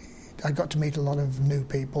 I got to meet a lot of new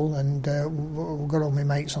people, and got all my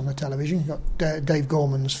mates on the television. Got Dave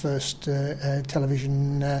Gorman's first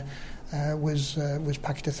television was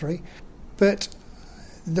Packet of 3. But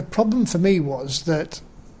the problem for me was that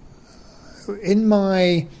in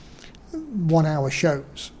my 1 hour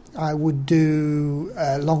shows, I would do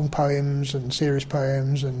long poems and serious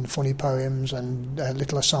poems and funny poems and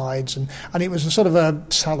little asides, and it was a sort of a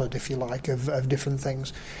salad, if you like, of different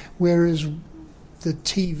things, whereas the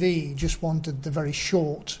TV just wanted the very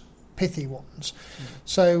short, pithy ones.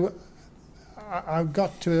 So I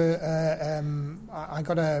got a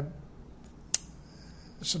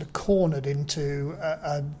sort of cornered into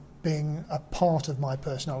being a part of my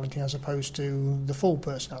personality as opposed to the full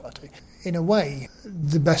personality. In a way,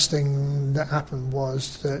 the best thing that happened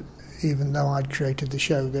was that even though I'd created the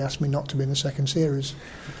show, they asked me not to be in the second series.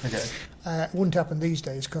 Okay. It wouldn't happen these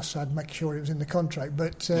days because I'd make sure it was in the contract.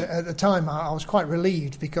 But at the time, I was quite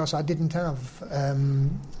relieved because I didn't have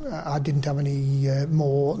any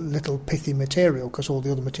more little pithy material, because all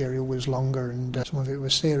the other material was longer and some of it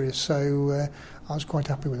was serious. So I was quite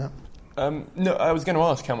happy with that. No, I was going to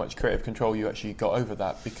ask how much creative control you actually got over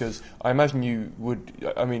that, because I imagine you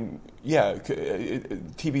would. I mean, yeah,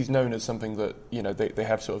 TV's known as something that, you know, they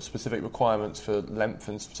have sort of specific requirements for length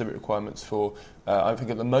and specific requirements for. I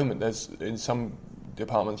think at the moment there's in some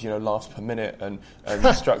departments, you know, laughs per minute and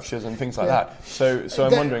structures and things like that. So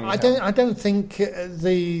I'm wondering. I don't think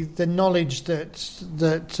the knowledge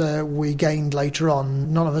that we gained later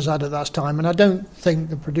on, none of us had at that time, and I don't think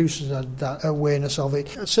the producers had that awareness of it.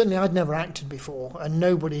 Certainly, I'd never acted before, and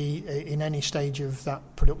nobody in any stage of that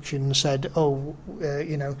production said, "Oh,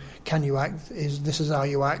 you know, can you act? This is how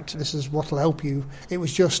you act. This is what'll help you." It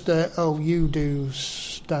was just, "Oh, you do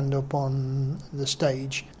stand up on the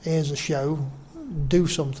stage. Here's a show. Do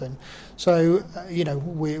something." So you know,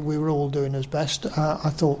 we were all doing as best. I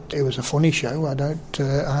thought it was a funny show. I don't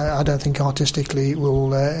think artistically it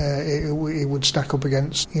would stack up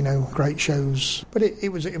against, you know, great shows. But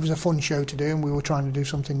it was a fun show to do, and we were trying to do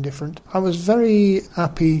something different. I was very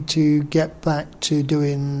happy to get back to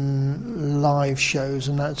doing live shows,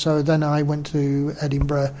 and that. So then I went to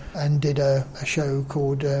Edinburgh and did a show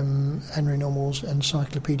called Henry Nummell's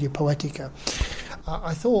Encyclopaedia Poetica.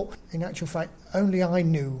 I thought, in actual fact, only I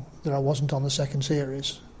knew that I wasn't on the second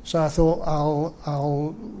series. So I thought,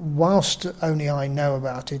 I'll whilst only I know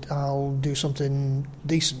about it, I'll do something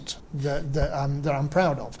decent that I'm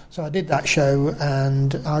proud of. So I did that show,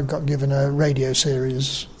 and I got given a radio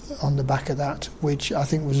series on the back of that, which I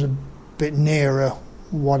think was a bit nearer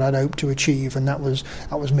what I'd hoped to achieve, and that was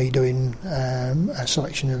me doing a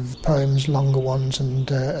selection of poems, longer ones and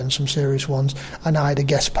some serious ones, and I had a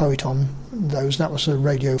guest poet on those. That was a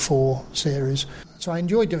Radio 4 series, so I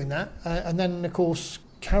enjoyed doing that. And then, of course,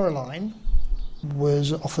 Caroline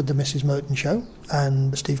was offered the Mrs. Merton show,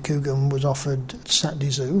 and Steve Coogan was offered Saturday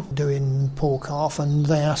Zoo doing Paul Calf, and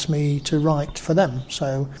they asked me to write for them.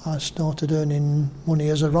 So I started earning money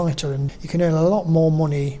as a writer, and you can earn a lot more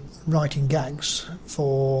money writing gags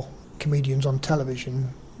for comedians on television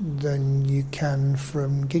than you can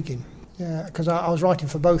from gigging. Yeah, because I was writing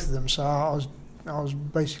for both of them, so I was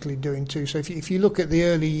basically doing two. So if you look at the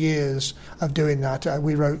early years of doing that,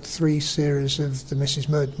 we wrote 3 series of the Mrs.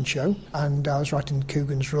 Merton show, and I was writing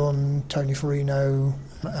Coogan's Run, Tony Farino,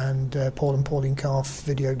 and Paul and Pauline Calf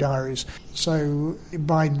video diaries. So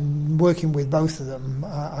by working with both of them,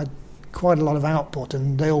 I quite a lot of output,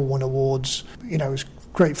 and they all won awards. You know, it was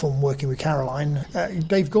great fun working with Caroline.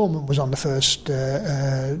 Dave Gorman was on the first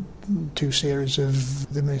 2 series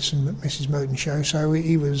of the Mrs. Merton show, so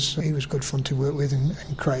he was good fun to work with, and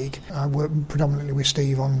Craig. I worked predominantly with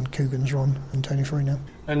Steve on Coogan's Run and Tony Farina.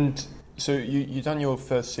 And so you done your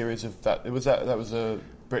first series of that. That was a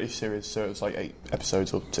British series, so it was like 8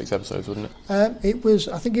 episodes or 6 episodes, wasn't it? I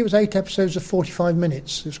think it was 8 episodes of 45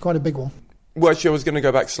 minutes. It was quite a big one. Well, actually, I was going to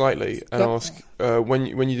go back slightly and ask when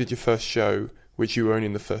you did your first show, which you were only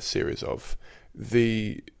in the first series of,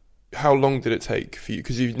 how long did it take for you?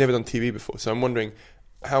 Because you've never done TV before, so I'm wondering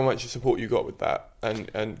how much support you got with that, and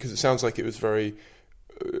because it sounds like it was very,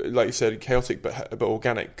 like you said, chaotic but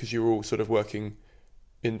organic, because you were all sort of working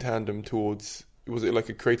in tandem towards. Was it like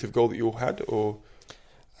a creative goal that you all had, or?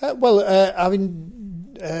 Going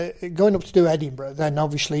up to do Edinburgh, then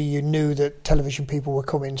obviously you knew that television people were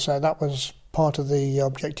coming, so that was part of the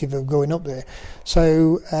objective of going up there.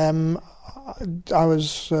 So I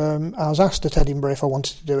was asked at Edinburgh if I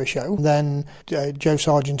wanted to do a show. Then Joe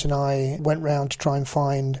Sargent and I went round to try and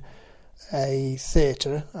find a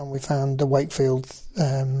theatre, and we found the Wakefield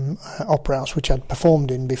Opera House, which I'd performed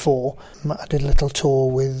in before. I did a little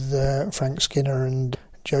tour with Frank Skinner and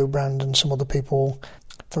Joe Brand and some other people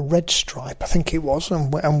for Red Stripe, I think it was,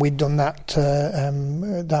 and we'd done that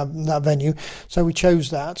venue. So we chose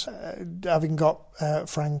that, having got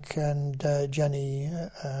Frank and Jenny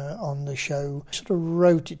on the show. Sort of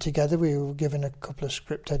wrote it together. We were given a couple of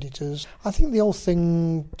script editors. I think the whole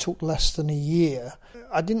thing took less than a year.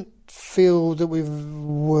 I didn't feel that we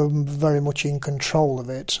were very much in control of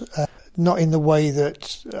it. Not in the way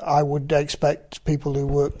that I would expect people who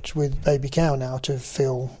worked with Baby Cow now to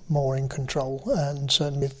feel more in control, and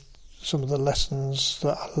certainly with some of the lessons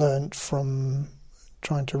that I learnt from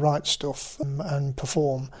trying to write stuff and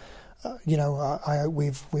perform,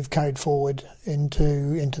 we've carried forward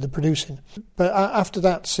into the producing. But after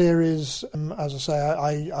that series, as I say,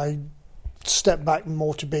 I stepped back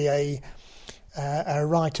more to be a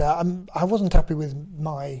writer. I wasn't happy with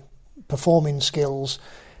my performing skills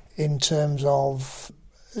in terms of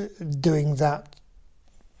doing that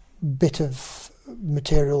bit of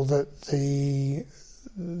material that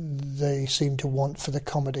they seem to want for the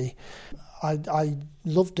comedy. I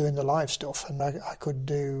loved doing the live stuff, and I could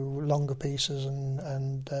do longer pieces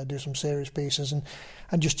and do some serious pieces and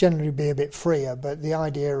just generally be a bit freer. But the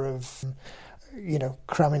idea of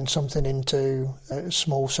cramming something into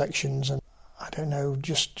small sections, and I don't know,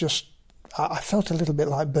 just I felt a little bit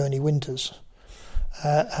like Bernie Winters.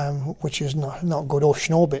 Which is not good, or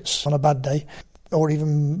Schnorbitz on a bad day, or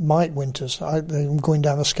even Mike Winters. I'm going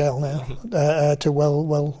down the scale now to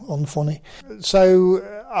well unfunny. So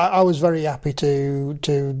I was very happy to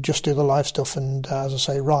just do the live stuff and, as I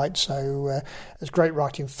say, write. So it's great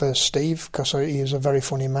writing for Steve, because he is a very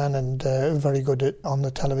funny man and very good on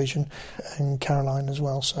the television, and Caroline as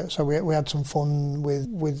well. So we had some fun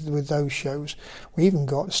with those shows. We even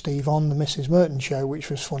got Steve on the Mrs. Merton show, which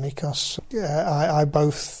was funny because I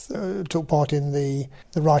both took part in the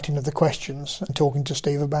writing of the questions and talking to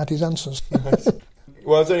Steve about his answers.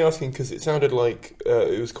 Well, I was only asking because it sounded like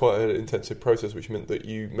it was quite an intensive process, which meant that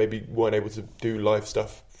you maybe weren't able to do live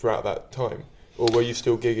stuff throughout that time. Or were you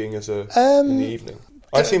still gigging in the evening?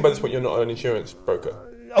 I assume by this point you're not an insurance broker.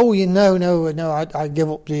 Oh, no. I gave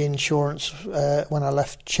up the insurance when I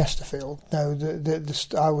left Chesterfield. No,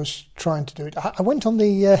 I was trying to do it. I went on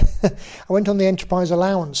the Enterprise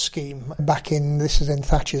Allowance scheme back in, this is in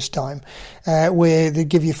Thatcher's time, where they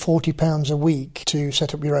give you £40 a week to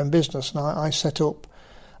set up your own business. And I set up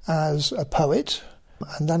as a poet.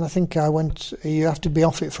 And then I think you have to be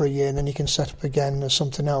off it for a year, and then you can set up again as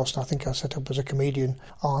something else. And I think I set up as a comedian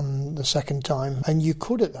on the second time. And you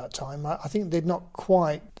could at that time. I think they'd not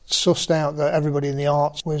quite sussed out that everybody in the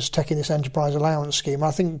arts was taking this Enterprise Allowance scheme. I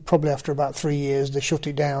think probably after about 3 years they shut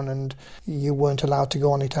it down and you weren't allowed to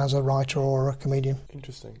go on it as a writer or a comedian.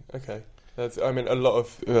 Interesting. Okay. A lot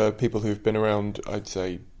of people who've been around, I'd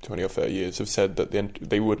say 20 or 30 years, have said that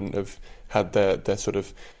they wouldn't have had their sort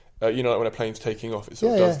of... like when a plane's taking off, it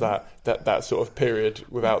sort of does that sort of period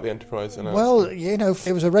without the Enterprise. Well, if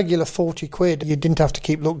it was a regular £40, you didn't have to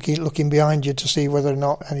keep looking behind you to see whether or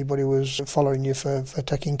not anybody was following you for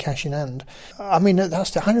taking cash in hand. I mean, I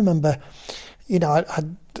remember, I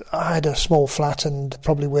had a small flat and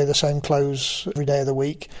probably wear the same clothes every day of the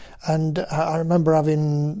week. And I remember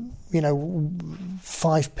having,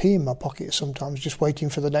 5p in my pocket sometimes, just waiting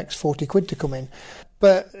for the next £40 to come in.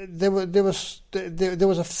 But there was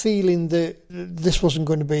a feeling that this wasn't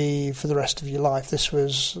going to be for the rest of your life. This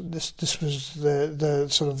was the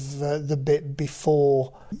sort of the bit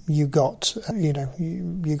before you got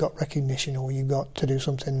you got recognition, or you got to do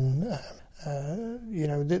something.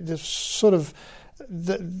 There's sort of.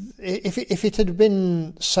 If it had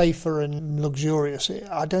been safer and luxurious,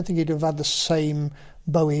 I don't think it'd have had the same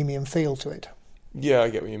bohemian feel to it. Yeah, I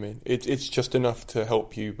get what you mean. It's just enough to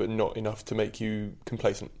help you, but not enough to make you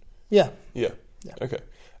complacent. Yeah. Okay.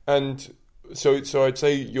 And so I'd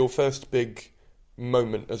say your first big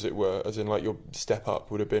moment, as it were, as in like your step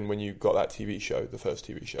up, would have been when you got that TV show, the first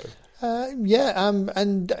TV show.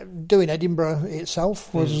 And doing Edinburgh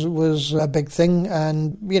itself was a big thing,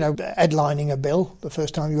 and headlining a bill, the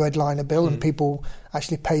first time you headline a bill, and people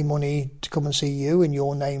actually pay money to come and see you, and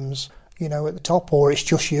your name's at the top, or it's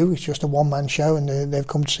just you, it's just a one-man show and they've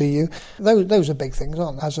come to see you. Those are big things,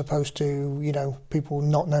 aren't they? As opposed to, people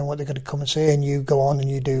not knowing what they're going to come and see, and you go on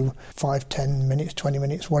and you do 5, 10 minutes, 20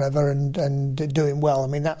 minutes, whatever, and doing well. I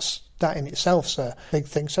mean, that in itself's a big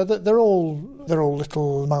thing. So that they're all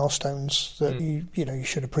little milestones that you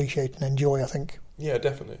should appreciate and enjoy, I think. Yeah,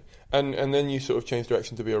 definitely. And then you sort of changed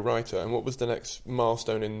direction to be a writer. And what was the next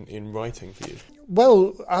milestone in writing for you?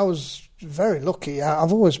 Well, I was very lucky.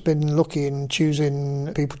 I've always been lucky in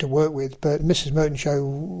choosing people to work with, but Mrs. Merton Show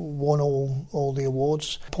won all the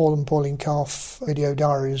awards. Paul and Pauline Calf Video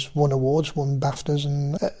Diaries won awards, won BAFTAs,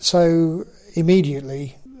 and so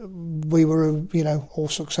immediately we were, all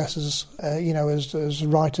successes, as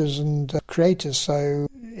writers and creators. So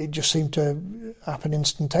it just seemed to happen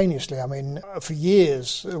instantaneously. I mean, for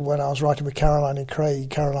years, when I was writing with Caroline and Craig,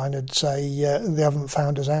 Caroline would say, they haven't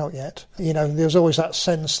found us out yet. There was always that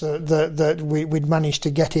sense that we'd managed to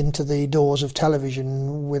get into the doors of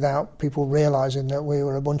television without people realising that we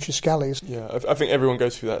were a bunch of scallies. Yeah, I think everyone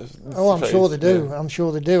goes through that. I'm sure they do. Yeah. I'm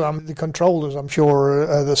sure they do. The controllers, I'm sure,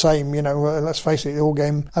 are the same. Let's face it, they all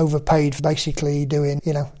get overpaid for basically doing,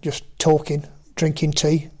 just talking, drinking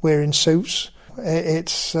tea, wearing suits.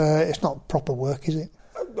 It's not proper work, is it?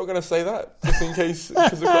 I'm not going to say that, just in case.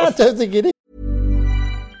 I don't think it is.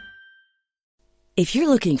 If you're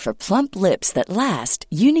looking for plump lips that last,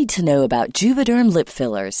 you need to know about Juvederm lip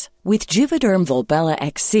fillers. With Juvederm Volbella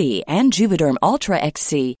XC and Juvederm Ultra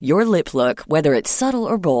XC, your lip look, whether it's subtle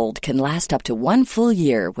or bold, can last up to 1 full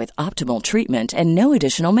year with optimal treatment and no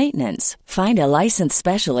additional maintenance. Find a licensed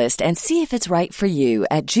specialist and see if it's right for you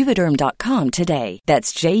at Juvederm.com today.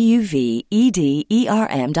 That's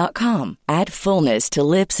JUVEDERM.com. Add fullness to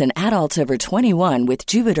lips in adults over 21 with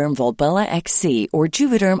Juvederm Volbella XC or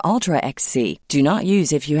Juvederm Ultra XC. Do not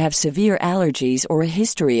use if you have severe allergies or a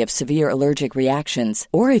history of severe allergic reactions,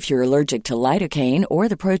 or if you're allergic to lidocaine or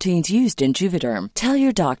the proteins used in Juvederm. Tell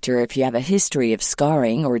your doctor if you have a history of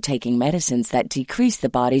scarring or taking medicines that decrease the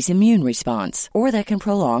body's immune response or that can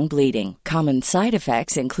prolong bleeding. Common side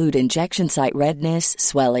effects include injection site redness,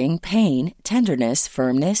 swelling, pain, tenderness,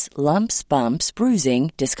 firmness, lumps, bumps,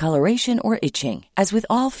 bruising, discoloration, or itching. As with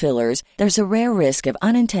all fillers, there's a rare risk of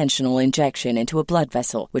unintentional injection into a blood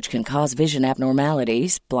vessel, which can cause vision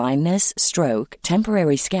abnormalities, blindness, stroke,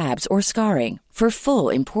 temporary scabs, or scarring. For full,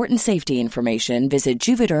 important safety information, visit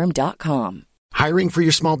Juvederm.com. Hiring for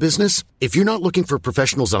your small business? If you're not looking for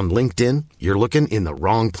professionals on LinkedIn, you're looking in the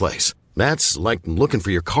wrong place. That's like looking for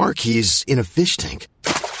your car keys in a fish tank.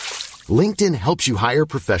 LinkedIn helps you hire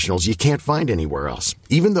professionals you can't find anywhere else,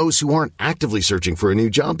 even those who aren't actively searching for a new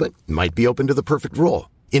job but might be open to the perfect role.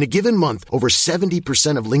 In a given month, over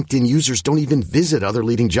 70% of LinkedIn users don't even visit other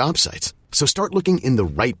leading job sites. So start looking in the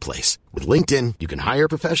right place. With LinkedIn, you can hire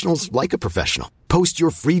professionals like a professional. Post your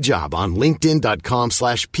free job on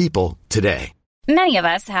linkedin.com/people today. Many of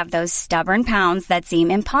us have those stubborn pounds that seem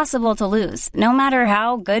impossible to lose, no matter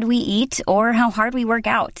how good we eat or how hard we work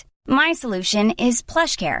out. My solution is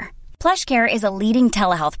PlushCare. PlushCare is a leading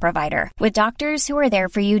telehealth provider with doctors who are there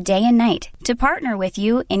for you day and night to partner with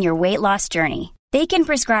you in your weight loss journey. They can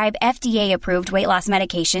prescribe FDA-approved weight loss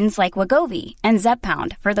medications like Wegovy and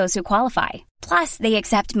Zepbound for those who qualify. Plus, they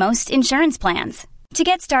accept most insurance plans. To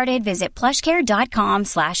get started, visit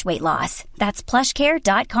plushcare.com/weightloss. That's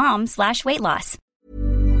plushcare.com/weightloss.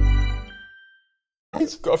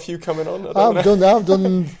 It's got a few coming on. I've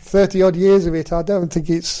done 30 odd years of it. I don't think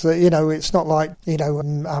it's it's not like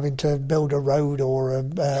having to build a road or a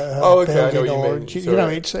building, or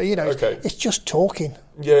it's okay. It's just talking.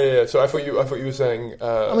 Yeah. So I thought you were saying.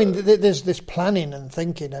 I mean, there's this planning and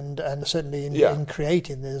thinking, and certainly in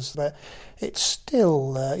creating this, but it's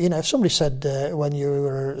still, if somebody said when you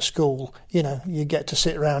were at school, you get to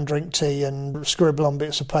sit around, drink tea, and scribble on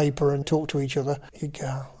bits of paper and talk to each other, you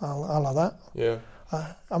go, I'll have that. Yeah.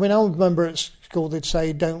 I remember at school they'd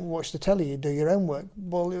say, don't watch the telly, you do your own work.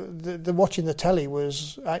 Well, the watching the telly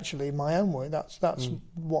was actually my own work. That's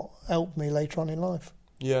what helped me later on in life.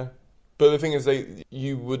 Yeah. But the thing is,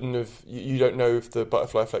 you wouldn't have. You don't know if the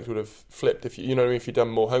butterfly effect would have flipped. If if you'd done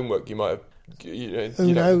more homework, you might have.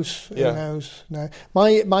 Who knows? Yeah. Who knows? No.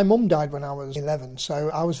 My mum died when I was 11, so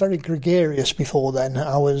I was very gregarious before then.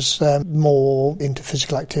 I was more into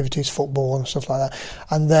physical activities, football and stuff like that.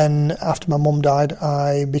 And then after my mum died,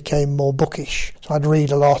 I became more bookish. So I'd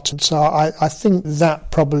read a lot. And so I think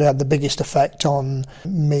that probably had the biggest effect on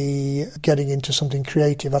me getting into something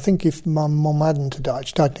creative. I think if my mum hadn't died,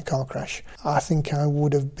 she died in a car crash, I think I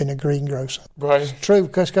would have been a greengrocer. Right. It's true,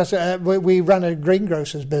 because we ran a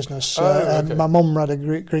greengrocer's business. Okay. My mum ran a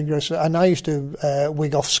greengrocer, and I used to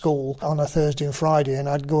wig off school on a Thursday and Friday, and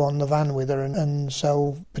I'd go on the van with her and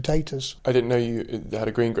sell potatoes. I didn't know you had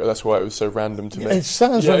a greengrocer. That's why it was so random to me. It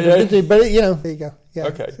sounds random, but there you go. Yeah,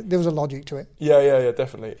 okay. There was a logic to it. Yeah,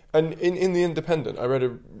 definitely. And in the Independent, I read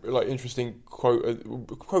a interesting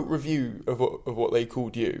quote review of what they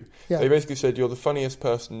called you. Yeah. They basically said you're the funniest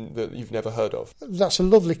person that you've never heard of. That's a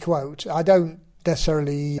lovely quote. I don't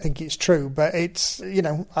necessarily think it's true, but it's,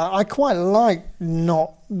 I quite like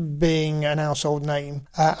not being an household name.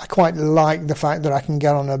 I quite like the fact that I can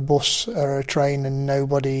get on a bus or a train and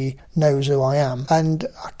nobody knows who I am, and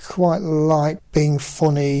I quite like being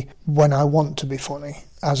funny when I want to be funny,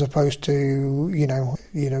 as opposed to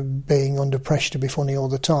being under pressure to be funny all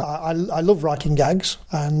the time. I love writing gags,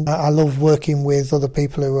 and I love working with other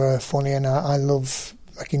people who are funny, and I love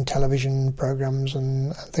making television programmes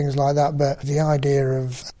and things like that, but the idea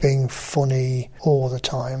of being funny all the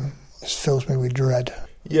time fills me with dread.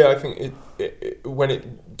 Yeah, I think it when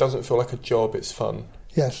it doesn't feel like a job, it's fun.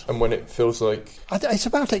 Yes. And when it feels like... It's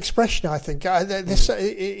about expression, I think.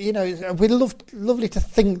 We're lovely to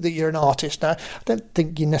think that you're an artist. Now, I don't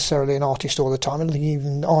think you're necessarily an artist all the time. I don't think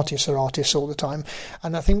even artists are artists all the time.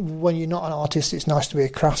 And I think when you're not an artist, it's nice to be a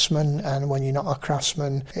craftsman. And when you're not a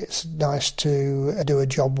craftsman, it's nice to do a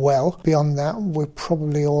job well. Beyond that, we're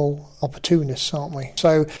probably all opportunists, aren't we?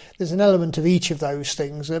 So there's an element of each of those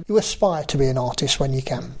things. You aspire to be an artist when you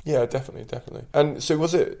can. Yeah, definitely. And so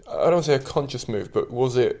was it, I don't want to say a conscious move, but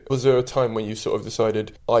was there a time when you sort of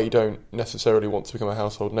decided, I don't necessarily want to become a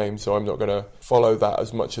household name, so I'm not going to follow that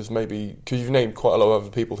as much as maybe, because you've named quite a lot of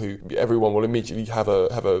other people who everyone will immediately have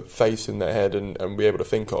a face in their head and be able to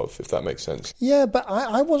think of, if that makes sense. Yeah, but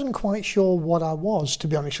I wasn't quite sure what I was, to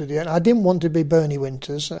be honest with you. And I didn't want to be Bernie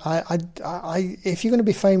Winters. If you're going to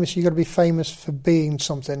be famous, you've got to be famous for being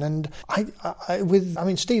something. And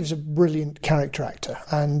Steve's a brilliant character actor,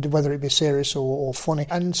 and whether it be serious or funny.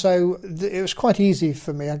 And so it was quite easy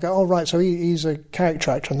for me. I go, oh right, so he's a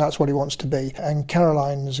character actor and that's what he wants to be. And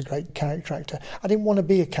Caroline is a great character actor. I didn't want to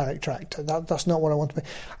be a character actor. That's not what I want to be.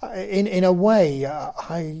 In a way,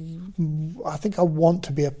 I think I want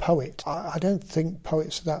to be a poet. I don't think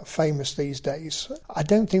poets are that famous these days. I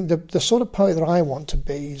don't think the sort of poet that I want to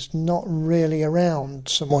be is not really around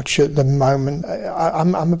so much at the moment.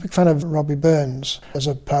 I'm a big fan of Robbie Burns as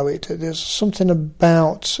a poet. There's something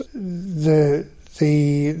about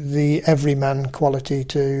the everyman quality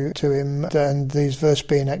to him, and these verses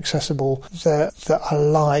being accessible that I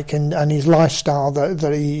like, and his lifestyle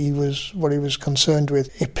that he was concerned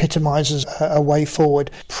with epitomises a way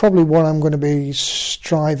forward. Probably what I'm going to be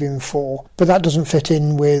striving for, but that doesn't fit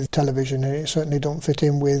in with television, and it certainly don't fit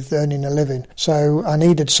in with earning a living. So I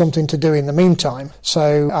needed something to do in the meantime.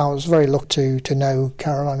 So I was very lucky to know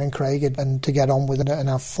Caroline and Craig and to get on with it and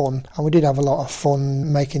have fun. And we did have a lot of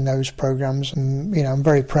fun making those programmes, and I'm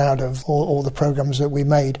very proud of all the programmes that we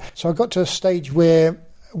made. So I got to a stage where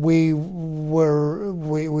we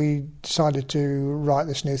decided to write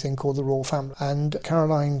this new thing called The Royal Family, and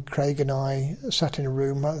Caroline, Craig and I sat in a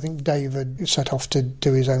room. I think David set off to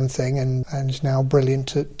do his own thing and is now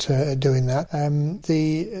brilliant at doing that.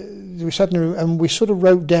 We sat in a room and we sort of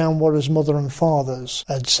wrote down what his mother and fathers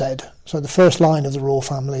had said. So the first line of The Royal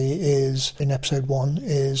Family is, in episode 1,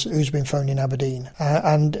 is "Who's been phoned in Aberdeen?"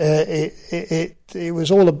 And it it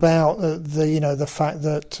was all about the fact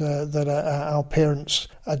that our parents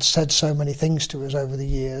had said so many things to us over the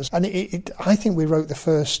years, and I think we wrote the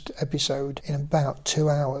first episode in about 2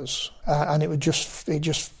 hours, and it just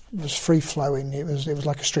was free flowing. It was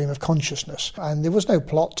like a stream of consciousness, and there was no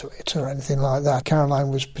plot to it or anything like that.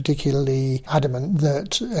 Caroline was particularly adamant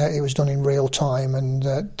that it was done in real time, and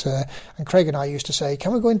and Craig and I used to say,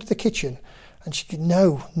 "Can we go into the kitchen?" And she said,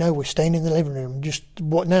 no, we're staying in the living room. Just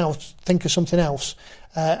what now? Think of something else.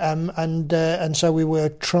 And so we were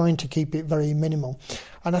trying to keep it very minimal.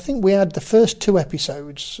 And I think we had the first 2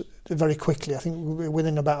 episodes very quickly. I think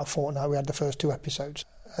within about a fortnight we had the first 2 episodes.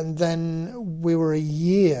 And then we were a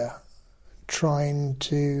year trying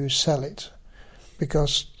to sell it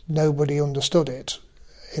because nobody understood it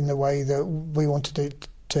in the way that we wanted it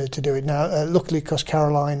to do it. Now, luckily, because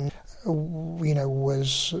Caroline,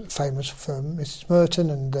 was famous for Mrs. Merton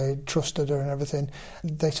and they trusted her and everything,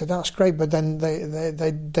 they said that's great, but then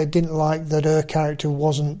they didn't like that her character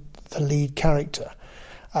wasn't the lead character,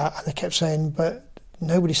 and they kept saying, but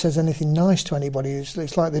nobody says anything nice to anybody.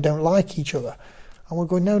 It's like they don't like each other. And we're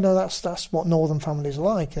going, no, that's what Northern families are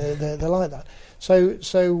like. They're like that.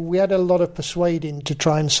 So we had a lot of persuading to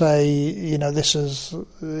try and say, this is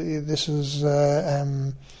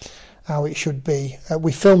how it should be.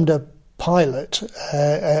 We filmed a pilot,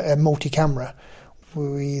 a multi-camera.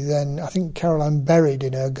 I think Caroline buried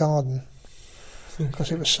in her garden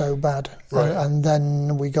because it was so bad. Right. And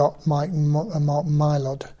then we got Mark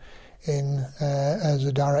Mylod in as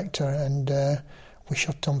a director, and we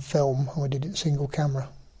shot on film, and we did it single camera.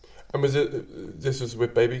 And this was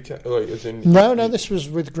with Baby Cat? No, this was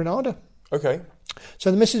with Granada. Okay.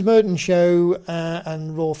 So the Mrs. Merton show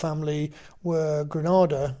and Royal Family were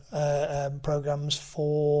Granada programmes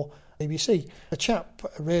for BBC. The chap,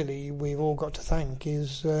 really, we've all got to thank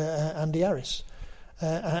is Andy Harris.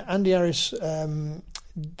 Andy Harris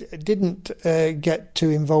didn't get too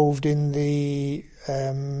involved in the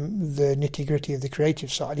nitty-gritty of the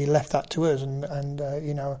creative side. He left that to us, and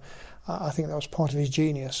I think that was part of his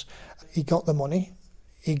genius. He got the money.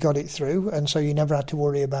 He got it through, and so you never had to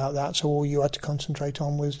worry about that. So all you had to concentrate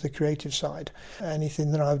on was the creative side.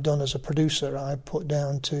 Anything that I've done as a producer, I put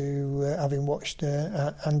down to having watched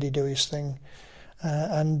Andy do his thing,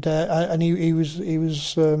 and he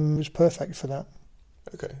was perfect for that.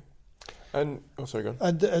 Okay. And sorry, go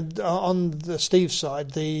And on. on the Steve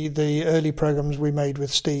side, the early programs we made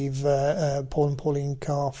with Steve, Paul and Pauline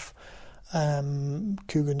Calf,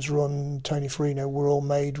 Coogan's Run, Tony Farina, were all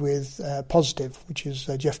made with Positive, which is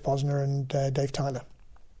Jeff Posner and Dave Tyler.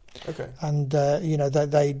 Okay. And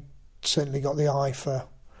they certainly got the eye for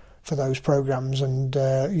those programs, and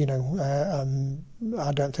I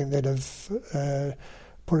don't think they'd have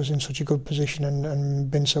put us in such a good position and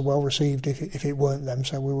been so well received if it weren't them.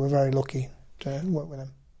 So we were very lucky to work with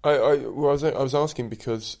them. I was asking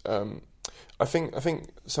because I think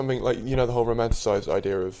something like the whole romanticised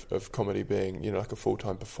idea of comedy being like a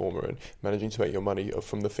full-time performer and managing to make your money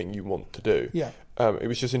from the thing you want to do. Yeah. It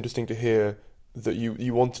was just interesting to hear that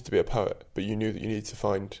you wanted to be a poet, but you knew that you needed to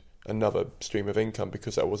find another stream of income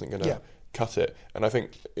because that wasn't going to cut it. And I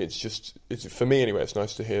think it's for me anyway, it's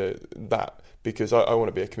nice to hear that, because I want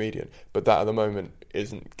to be a comedian, but that at the moment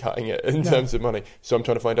isn't cutting it in terms of money. So I'm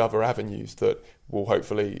trying to find other avenues that will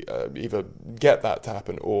hopefully either get that to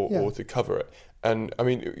happen or to cover it. And I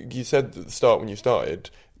mean, you said at the start when you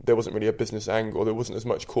started, there wasn't really a business angle, there wasn't as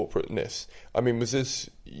much corporateness. I mean, was this,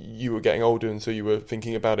 you were getting older and so you were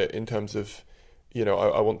thinking about it in terms of,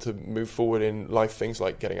 I want to move forward in life, things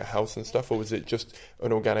like getting a house and stuff, or was it just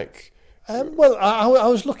an organic... Well, I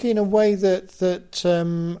was lucky in a way that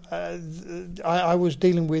I was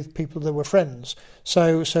dealing with people that were friends.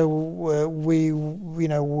 So we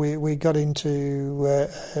got into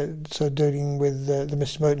dealing with the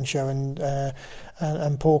Mrs. Merton show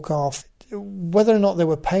and Paul Calf. Whether or not they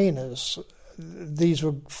were paying us, these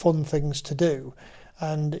were fun things to do.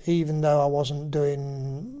 And even though I wasn't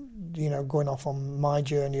doing, going off on my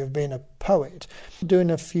journey of being a poet, doing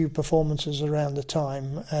a few performances around the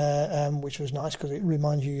time, which was nice because it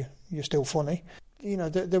reminds you you're still funny.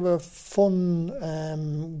 There were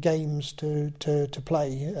fun games to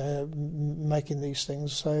play, making these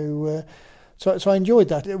things. So I enjoyed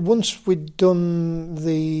that. Once we'd done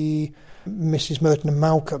the Mrs. Merton and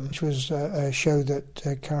Malcolm, which was a show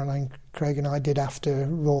that Caroline, Craig and I did after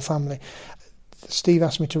Royal Family, Steve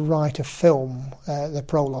asked me to write a film, The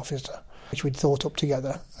Parole Officer, which we'd thought up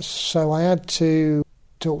together. So I had to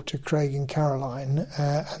talk to Craig and Caroline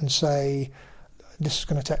and say, this is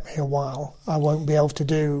going to take me a while. I won't be able to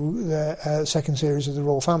do the second series of the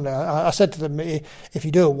Royal Family. I said to them, if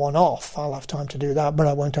you do a one-off, I'll have time to do that, but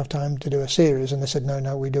I won't have time to do a series. And they said,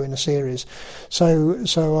 no, we're doing a series. So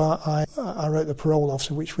I wrote The Parole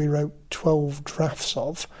Officer, which we wrote 12 drafts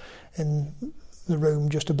of in the room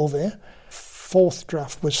just above here. Fourth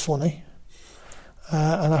draft was funny,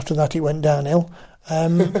 and after that it went downhill.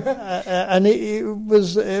 And it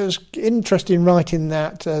was interesting writing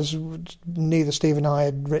that, as neither Steve and I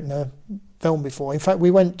had written a film before. In fact,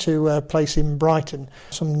 we went to a place in Brighton,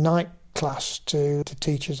 some night class to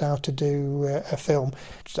teach us how to do a film.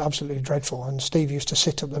 It's absolutely dreadful, and Steve used to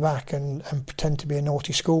sit up the back and pretend to be a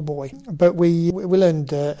naughty schoolboy. But we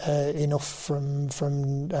learned enough from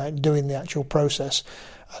doing the actual process.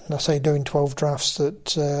 And I say doing 12 drafts that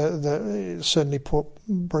certainly put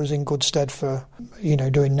us in good stead for,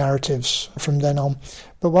 doing narratives from then on.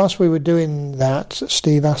 But whilst we were doing that,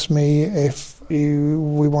 Steve asked me if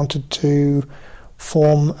we wanted to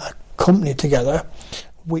form a company together,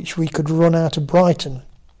 which we could run out of Brighton,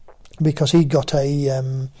 because he'd got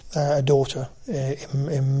a daughter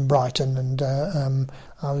in Brighton, and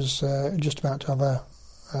I was just about to have a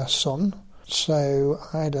son. So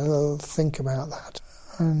I had a little think about that.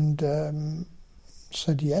 And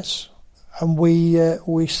said yes, and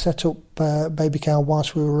we set up Baby Cow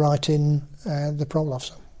whilst we were writing The Parole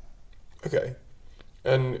Officer. Okay,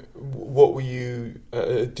 and what were you?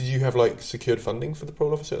 Did you have secured funding for The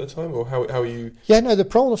Parole Officer at the time, or how are you? Yeah, no, The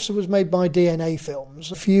Parole Officer was made by DNA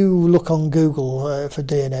Films. If you look on Google for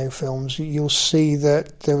DNA Films, you'll see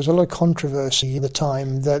that there was a lot of controversy at the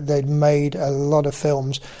time that they'd made a lot of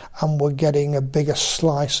films and were getting a bigger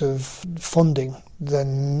slice of funding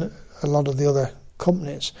than a lot of the other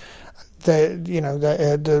companies.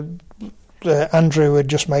 Andrew had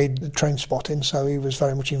just made Trainspotting, so he was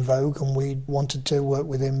very much in vogue, and we wanted to work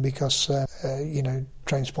with him because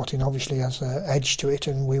Trainspotting obviously has an edge to it,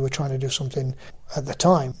 and we were trying to do something at the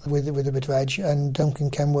time with a bit of edge. And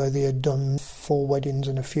Duncan Kenworthy had done 4 Weddings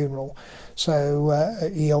and a Funeral, so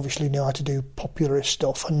he obviously knew how to do popular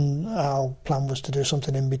stuff, and our plan was to do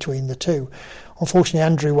something in between the two. Unfortunately,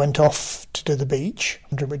 Andrew went off to do The Beach.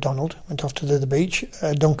 Andrew MacDonald went off to do The Beach.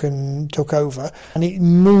 Duncan took over, and it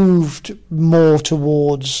moved more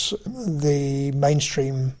towards the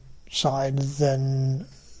mainstream side than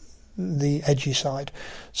the edgy side.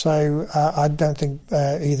 So I don't think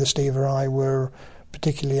either Steve or I were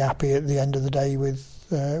particularly happy at the end of the day with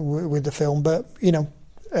the film, but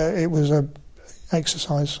it was a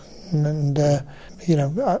exercise, and I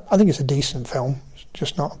think it's a decent film.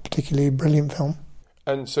 Just not a particularly brilliant film.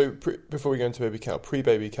 And so, before we go into Baby Cow,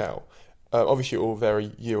 pre-Baby Cow, obviously it will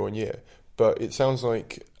vary year on year, but it sounds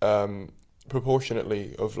like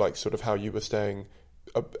proportionately of sort of how you were staying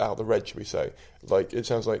out the red, should we say? It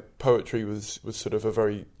sounds like poetry was sort of a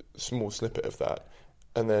very small snippet of that.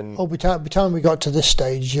 And then, by the time we got to this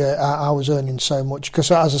stage, I was earning so much,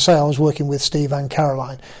 because, as I say, I was working with Steve and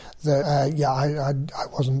Caroline. That I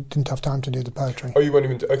didn't have time to do the poetry. Oh, you weren't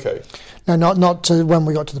even okay. No, not to when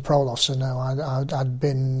we got to The Parole Officer. No, I'd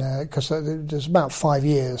been, because there's about 5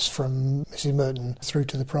 years from Mrs. Merton through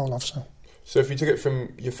to The Parole Officer. So if you took it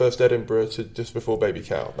from your first Edinburgh to just before Baby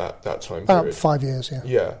Cow, that time about period, 5 years, yeah.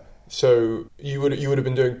 Yeah. So you would have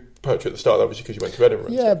been doing poetry at the start, obviously, because you went to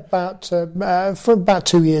Edinburgh. Yeah, for about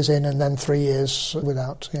 2 years in, and then 3 years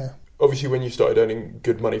without. Yeah. Obviously, when you started earning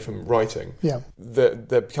good money from writing,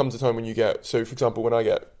 there comes a time when you get... So, for example, when I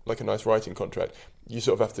get a nice writing contract, you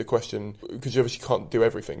sort of have to question, because you obviously can't do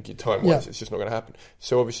everything time-wise, it's just not going to happen.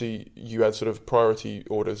 So, obviously, you had sort of priority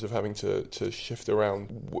orders of having to shift around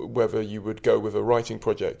whether you would go with a writing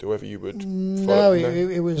project or whether you would...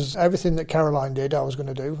 It was everything that Caroline did I was going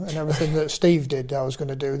to do, and everything that Steve did I was going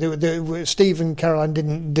to do. Steve and Caroline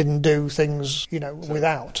didn't do things,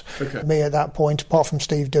 without me at that point, apart from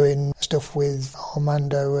Steve doing stuff with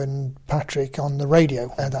Armando and Patrick on the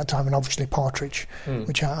radio at that time, and obviously Partridge,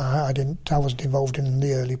 which I wasn't involved in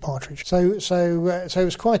the early Partridge. So it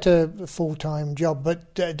was quite a full-time job,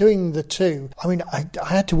 but doing the two, I mean, I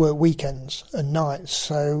had to work weekends and nights,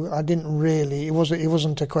 so I didn't really, it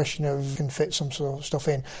wasn't a question of can fit some sort of stuff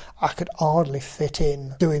in. I could hardly fit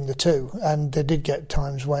in doing the two, and there did get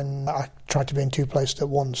times when I tried to be in 2 places at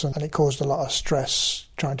once, and it caused a lot of stress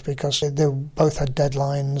trying to, because they both had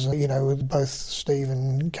deadlines, both Steve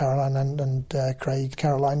and Caroline and Craig.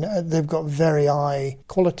 Caroline, they've got very high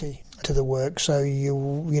quality to the work, so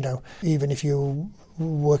even if you're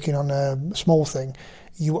working on a small thing,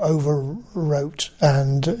 you overwrote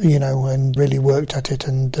and really worked at it,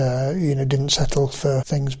 and didn't settle for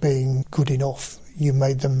things being good enough. You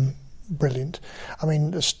made them brilliant. I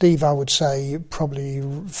mean, Steve, I would say, probably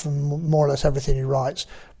from more or less everything he writes,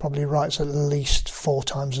 probably writes at least 4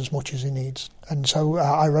 times as much as he needs. And so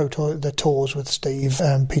I wrote the tours with Steve,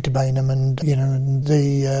 Peter Bainham, and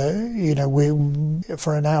we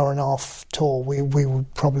for an hour and a half tour, we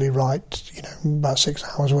would probably write about 6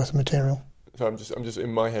 hours worth of material. So I'm just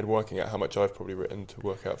in my head working out how much I've probably written to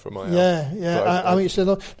work out for my hour. Yeah. I mean,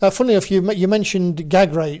 now, funnily enough, you mentioned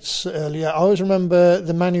gag rates earlier. I always remember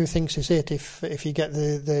The Man Who Thinks Is It. If you get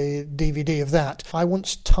the DVD of that, I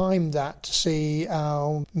once timed that to see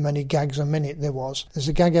how many gags a minute there was. There's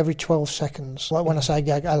a gag every 12 seconds. When I say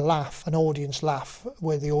gag, a laugh, an audience laugh,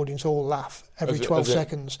 where the audience all laugh. Every 12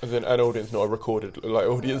 seconds. As in an audience, not a recorded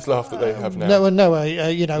audience laugh that they have now. No,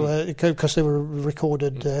 because they were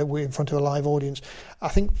recorded in front of a live audience. I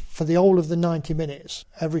think for the whole of the 90 minutes,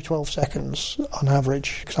 every 12 seconds on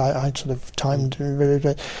average, because I sort of timed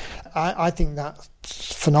really. I think that's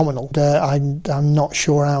phenomenal. I'm not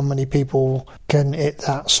sure how many people can hit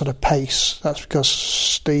that sort of pace. That's because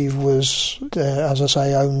Steve was, as I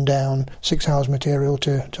say, owned down 6 hours material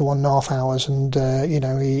to 1.5 hours, and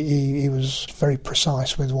he was very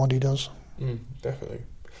precise with what he does. Definitely.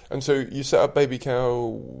 And so you set up Baby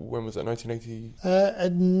Cow, when was that, 1980?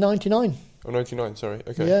 99. Oh, 99, sorry.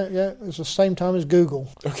 Okay. Yeah. It was the same time as Google.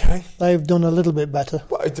 Okay. They've done a little bit better.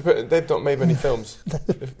 Well, they've not made many films.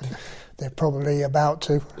 They're probably about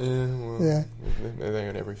to. They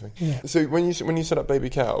own everything. Yeah. So when you set up Baby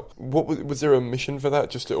Cow, what was there a mission for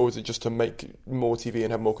that? Or was it just to make more TV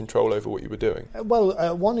and have more control over what you were doing?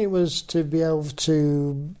 Well, one, it was to be able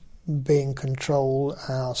to be in control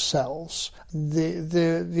ourselves.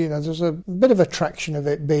 There's a bit of attraction of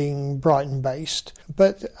it being Brighton based,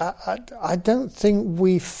 but I don't think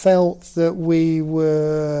we felt that we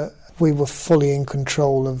were fully in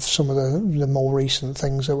control of some of the more recent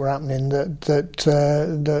things that were happening,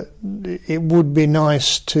 that it would be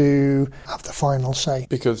nice to have the final say.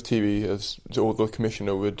 Because TV, or the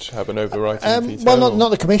commissioner would have an overriding veto? Well, not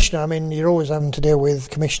the commissioner. I mean, you're always having to deal with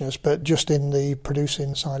commissioners, but just in the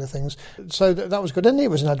producing side of things. So that was good, and it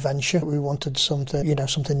was an adventure. We wanted something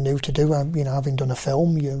new to do. Having done a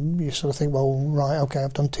film, you sort of think, well, right, okay,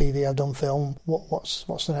 I've done TV, I've done film. What's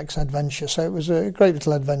the next adventure? So it was a great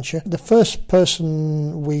little adventure. The first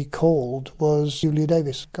person we called was Julia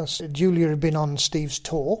Davis, because Julia had been on Steve's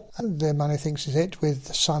tour, The Man Who Thinks Is It,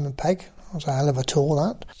 with Simon Pegg. It was a hell of a tour,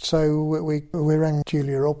 that. So we rang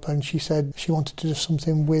Julia up, and she said she wanted to do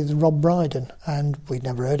something with Rob Brydon, and we'd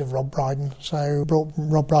never heard of Rob Brydon, so brought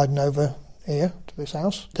Rob Brydon over here to this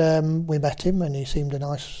house. We met him, and he seemed a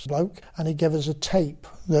nice bloke, and he gave us a tape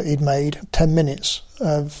that he'd made, 10 minutes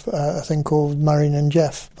of a thing called Marion and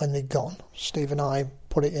Jeff. When they'd gone, Steve and I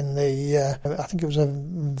put it in I think it was a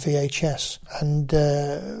VHS, and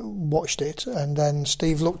watched it, and then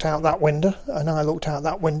Steve looked out that window and I looked out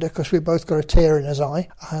that window, because we both got a tear in his eye,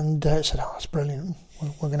 and said, oh, that's brilliant,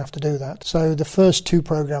 we're going to have to do that. So the first 2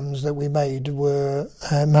 programmes that we made were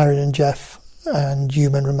Marion and Jeff and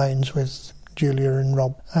Human Remains with Julia and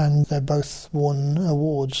Rob, and they both won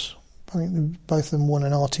awards. I think both of them won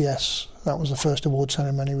an RTS. That was the first award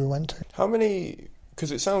ceremony we went to. How many...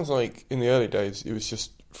 Because it sounds like in the early days it was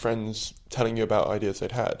just friends telling you about ideas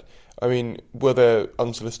they'd had. I mean, were there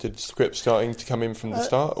unsolicited scripts starting to come in from the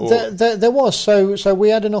start? Or? There was. So we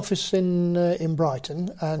had an office in Brighton,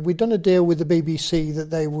 and we'd done a deal with the BBC that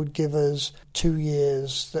they would give us 2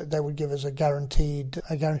 years, that they would give us a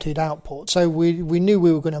guaranteed output. So we knew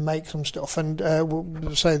we were going to make some stuff, and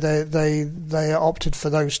so they opted for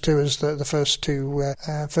those 2 as the first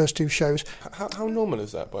two shows. How normal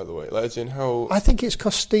is that, by the way? Like, as in how? I think it's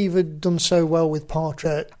because Steve had done so well with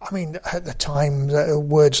Partridge. I mean, at the time,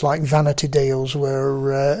 words like vanity deals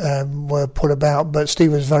were put about, but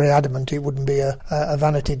Steve was very adamant it wouldn't be a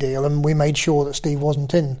vanity deal, and we made sure that Steve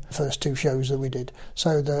wasn't in the first 2 shows that we did,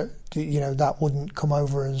 so that that wouldn't come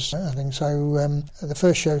over as a thing. So the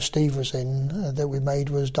first show Steve was in that we made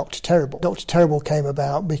was Dr. Terrible. Dr. Terrible came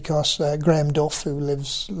about because Graham Duff, who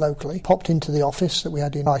lives locally, popped into the office that we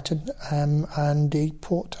had in Brighton, and he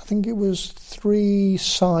put, I think it was 3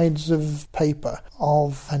 sides of paper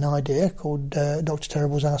of an idea called Dr.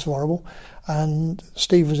 Terrible's House of Horrible. And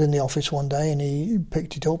Steve was in the office one day, and he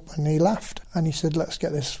picked it up and he laughed, and he said, let's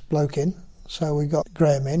get this bloke in. So we got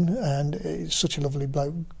Graham in, and he's such a lovely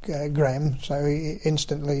bloke, Graham, so he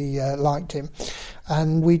instantly liked him.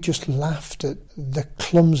 And we just laughed at the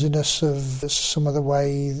clumsiness of some of the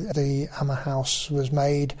way the Hammer House was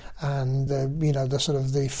made, and the sort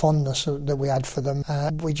of the fondness that we had for them.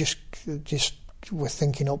 We just were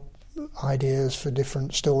thinking up ideas for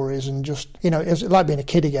different stories, and just, it's like being a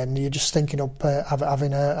kid again. You're just thinking up,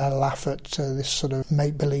 having a laugh at this sort of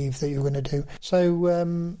make-believe that you're going to do.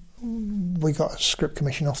 So we got a script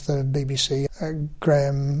commission off the BBC.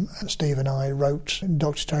 Graham, Steve and I wrote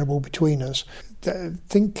Dr. Terrible between us. I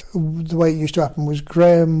think the way it used to happen was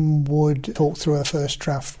Graham would talk through a first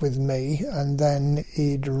draft with me, and then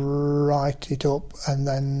he'd write it up, and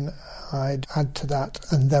then I'd add to that,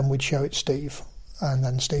 and then we'd show it Steve, and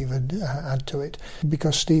then Steve would add to it.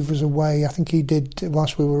 Because Steve was away, I think he did,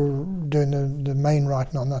 whilst we were doing the main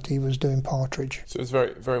writing on that, he was doing Partridge. So it was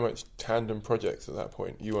very, very much tandem projects at that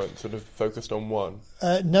point. You weren't sort of focused on one.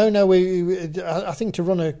 No. I think to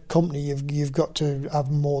run a company, you've got to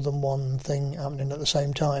have more than one thing happening at the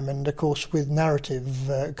same time. And of course, with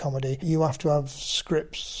narrative comedy, you have to have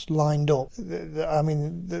scripts lined up. I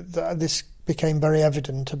mean, this became very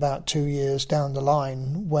evident about 2 years down the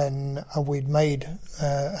line when we'd made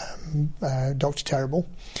Dr. Terrible,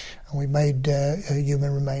 and we made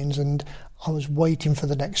Human Remains, and I was waiting for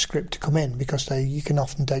the next script to come in, because you can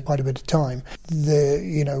often take quite a bit of time.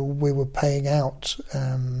 We were paying out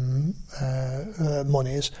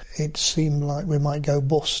monies. It seemed like we might go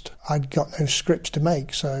bust. I'd got no scripts to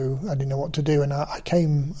make, so I didn't know what to do. And I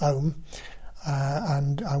came home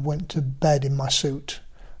and I went to bed in my suit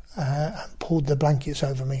and pulled the blankets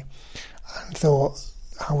over me and thought,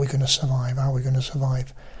 how are we going to survive? How are we going to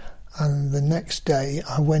survive? And the next day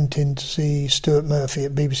I went in to see Stuart Murphy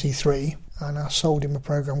at BBC Three, and I sold him a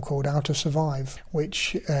programme called How to Survive,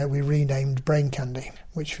 which we renamed Brain Candy,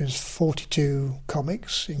 which was 42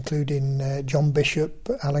 comics, including John Bishop,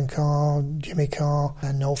 Alan Carr, Jimmy Carr,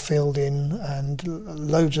 and Noel Fielding, and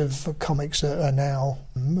loads of comics that are now,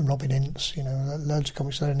 Robin Ince, loads of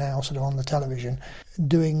comics that are now sort of on the television,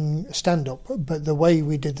 doing stand-up. But the way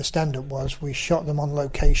we did the stand-up was we shot them on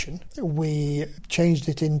location. We changed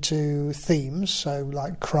it into themes, so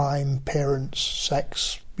like crime, parents,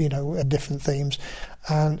 sex, different themes,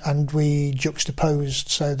 and we juxtaposed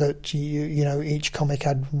so that each comic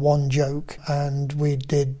had one joke. And we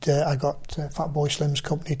did I got Fatboy Slim's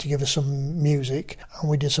company to give us some music, and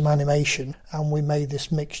we did some animation, and we made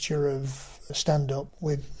this mixture of stand-up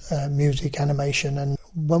with music, animation. And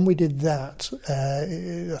when we did that,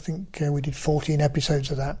 I think we did 14 episodes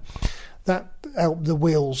of that helped the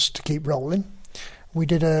wheels to keep rolling. We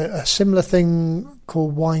did a similar thing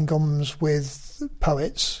called Wine Gums with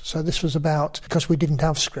poets. So this was about, because we didn't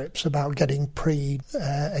have scripts, about getting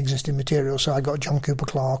pre-existing material. So I got John Cooper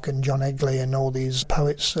Clarke and John Egley and all these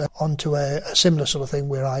poets onto a similar sort of thing,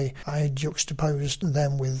 where I juxtaposed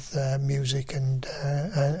them with music and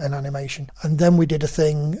animation. And then we did a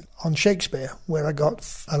thing on Shakespeare, where I got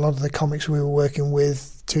a lot of the comics we were working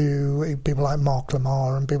with, to people like Mark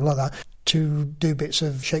Lamar and people like that, to do bits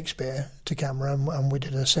of Shakespeare to camera, and we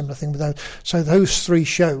did a similar thing with those. So those 3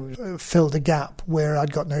 shows filled a gap where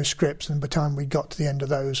I'd got no scripts, and by the time we got to the end of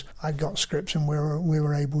those, I'd got scripts, and we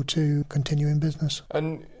were able to continue in business.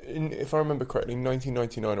 And if I remember correctly,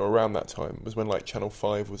 1999 or around that time was when Channel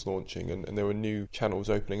 5 was launching, and there were new channels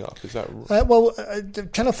opening up. Is that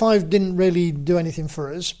right? Channel 5 didn't really do anything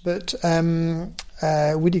for us, but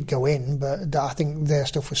we did go in, but I think their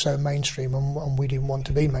stuff was so mainstream, and we didn't want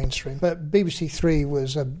to be mainstream. But BBC Three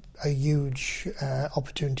was a huge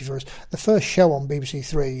opportunity for us. The first show on BBC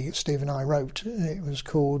Three, Steve and I wrote, it was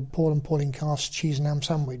called Paul and Pauline Carr's Cheese and Ham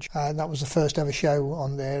Sandwich. That was the first ever show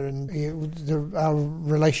on there, and our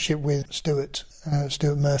relationship with Stuart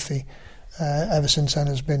Murphy ever since then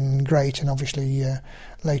has been great. And obviously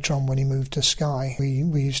later on, when he moved to Sky,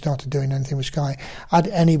 we started doing anything with Sky. Had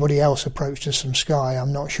anybody else approached us from Sky,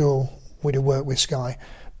 I'm not sure we'd have worked with Sky.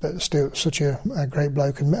 But Stuart, such a great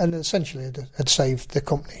bloke, and essentially had saved the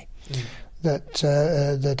company.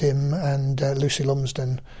 That him and Lucy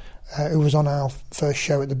Lumsden, who was on our first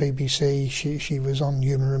show at the BBC, she was on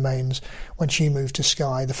Human Remains. When she moved to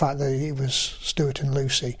Sky, the fact that it was Stuart and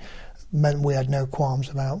Lucy meant we had no qualms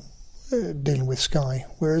about dealing with Sky,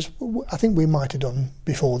 whereas I think we might have done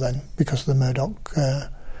before then because of the Murdoch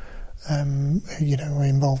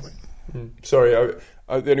involvement. Sorry,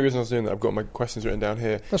 the only reason I was doing that, I've got my questions written down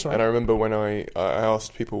here. That's right. And I remember when I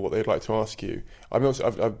asked people what they'd like to ask you. I'll be honest,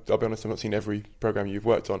 I've not seen every programme you've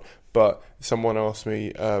worked on, but someone asked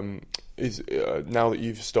me, now that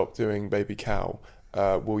you've stopped doing Baby Cow,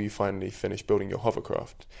 will you finally finish building your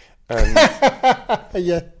hovercraft? And,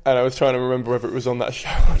 yeah. And I was trying to remember whether it was on that show.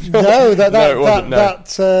 No, it wasn't.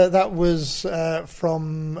 That was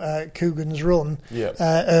from Coogan's Run. Yeah.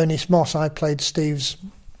 Ernest Moss. I played Steve's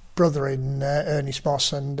brother in Ernest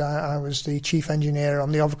Moss, and I was the chief engineer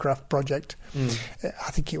on the Hovercraft project.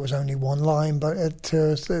 I think it was only one line, but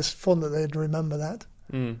it's fun that they'd remember that.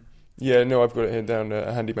 Yeah, no, I've got it here down,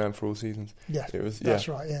 a handyman for all seasons. Yeah, that's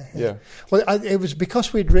right, yeah. Well, it was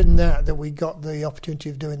because we'd written that we got the opportunity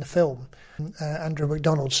of doing the film. Andrew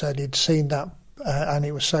MacDonald said he'd seen that and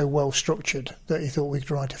it was so well structured that he thought we could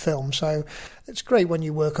write a film. So it's great when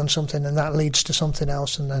you work on something and that leads to something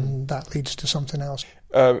else, and then that leads to something else.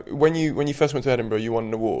 When you first went to Edinburgh, you won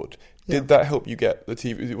an award. Did that help you get the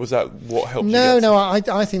TV? Was that what helped you get? No,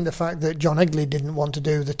 I think the fact that John Egley didn't want to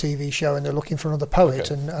do the TV show and they're looking for another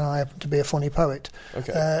poet, and I happen to be a funny poet,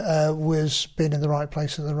 was being in the right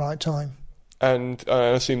place at the right time. And I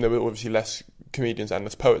assume there were obviously less comedians and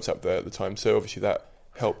less poets up there at the time, so obviously that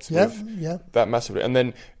helped with that massively. And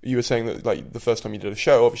then you were saying that like the first time you did a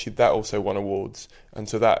show, obviously that also won awards, and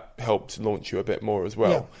so that helped launch you a bit more as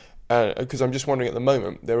well. Because I'm just wondering, at the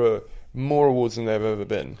moment there are more awards than there have ever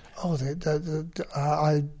been.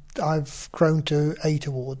 I've grown to 8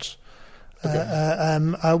 awards.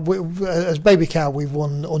 As Baby Cow, we've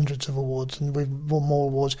won hundreds of awards, and we've won more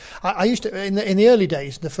awards. I used to, in the early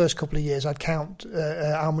days, the first couple of years, I'd count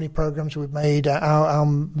how many programmes we've made, how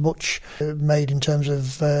much made in terms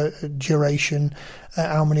of duration,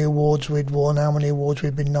 how many awards we'd won, how many awards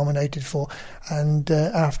we'd been nominated for. And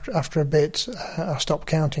after a bit, I stopped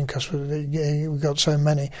counting because we got so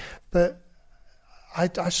many. But I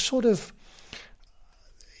sort of,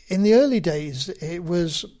 in the early days, it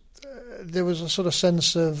was... there was a sort of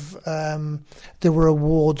sense of there were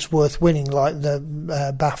awards worth winning, like the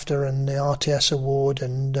BAFTA and the RTS award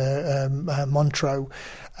and Montreux.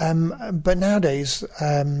 But nowadays,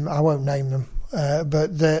 I won't name them,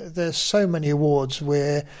 but there's so many awards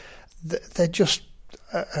where they're just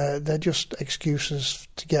excuses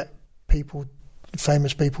to get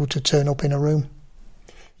famous people to turn up in a room.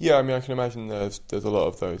 Yeah, I mean, I can imagine there's a lot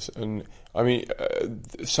of those, and I mean,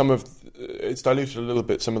 it's diluted a little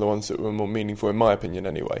bit. Some of the ones that were more meaningful, in my opinion,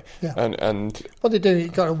 anyway. Yeah. And well, they do. You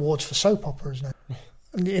got awards for soap operas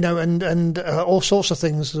now, and all sorts of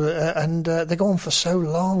things, and they go on for so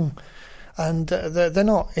long, and they're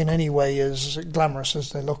not in any way as glamorous as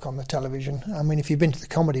they look on the television. I mean, if you've been to the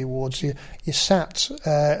comedy awards, you sat.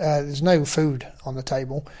 There's no food on the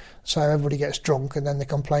table. So everybody gets drunk, and then they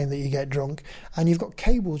complain that you get drunk, and you've got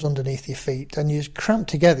cables underneath your feet, and you're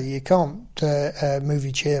cramped together. You can't move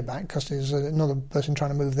your chair back because there's another person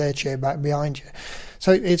trying to move their chair back behind you.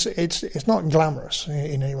 So it's not glamorous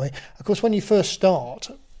in any way. Of course, when you first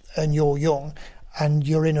start and you're young, and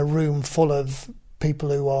you're in a room full of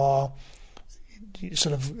people who are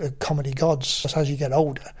sort of comedy gods, as you get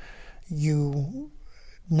older, you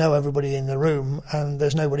know everybody in the room, and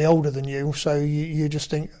there's nobody older than you, so you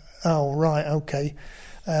just think, oh, right, okay.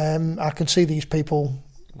 I can see these people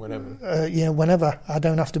whenever. Whenever. I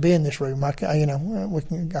don't have to be in this room. I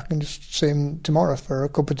can just see them tomorrow for a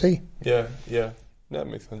cup of tea. Yeah, that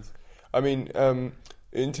makes sense. I mean,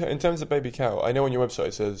 in terms of Baby Cow, I know on your website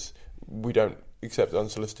it says we don't accept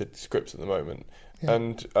unsolicited scripts at the moment. Yeah.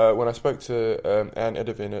 And when I spoke to Anne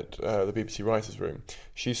Edivin at the BBC Writers' Room,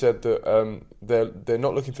 she said that they're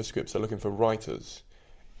not looking for scripts, they're looking for writers.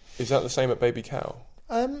 Is that the same at Baby Cow?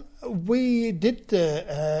 We did.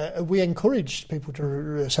 We encouraged people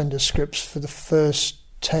to send us scripts for the first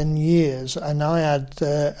 10 years, and I had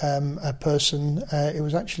a person. It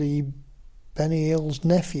was actually Benny Hill's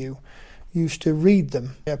nephew. Used to read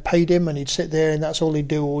them. I paid him, and he'd sit there, and that's all he'd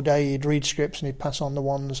do all day. He'd read scripts, and he'd pass on the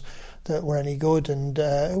ones that were any good. And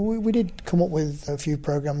we did come up with a few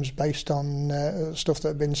programmes based on stuff that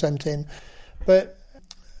had been sent in, but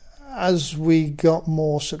as we got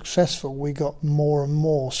more successful, we got more and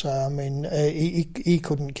more. So, I mean, he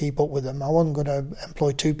couldn't keep up with them. I wasn't going to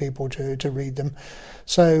employ 2 people to read them.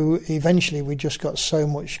 So eventually we just got so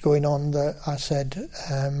much going on that I said,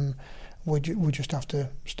 we just have to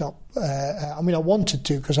stop. I mean, I wanted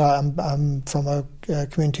to, because I'm from a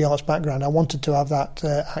community arts background. I wanted to have that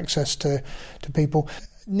access to people.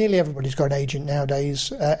 Nearly everybody's got an agent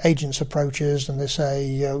nowadays. Agents approach us and they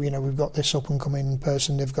say, we've got this up-and-coming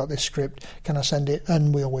person, they've got this script, can I send it?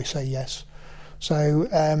 And we always say yes. So,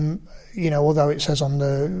 although it says on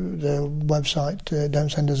the website,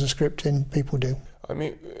 don't send us a script in, people do. I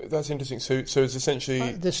mean, that's interesting. So it's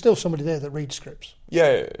essentially... there's still somebody there that reads scripts.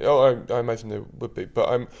 Yeah, I imagine there would be.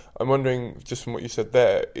 But I'm wondering, just from what you said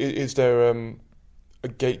there, is there... a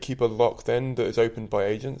gatekeeper lock then that is opened by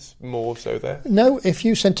agents more so there? No, if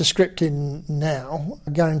you sent a script in now, I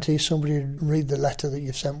guarantee somebody would read the letter that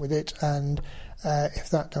you've sent with it, and if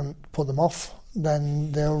that don't put them off,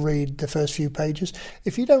 then they'll read the first few pages.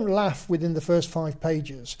 If you don't laugh within the first 5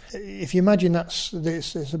 pages, if you imagine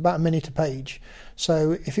it's about a minute a page,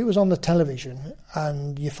 so if it was on the television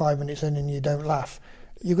and you're 5 minutes in and you don't laugh,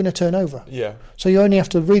 you're going to turn over. Yeah. So you only have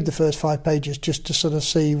to read the first 5 pages just to sort of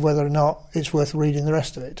see whether or not it's worth reading the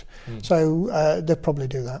rest of it. So they'll probably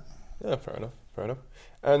do that. Yeah, fair enough.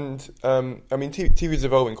 And I mean, TV is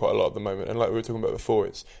evolving quite a lot at the moment, and like we were talking about before,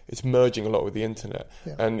 it's merging a lot with the internet.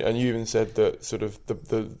 Yeah. And you even said that sort of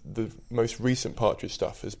the most recent Partridge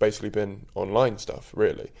stuff has basically been online stuff,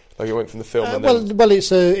 really. Like it went from the film. Well,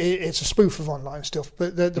 it's a spoof of online stuff,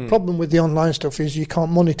 but the problem with the online stuff is you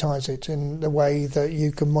can't monetize it in the way that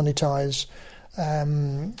you can monetize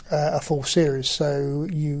a full series. So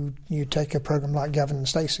you take a program like Gavin and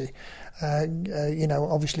Stacey.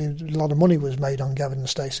 Obviously a lot of money was made on Gavin and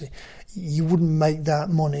Stacey. You wouldn't make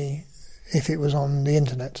that money if it was on the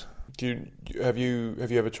internet. Have you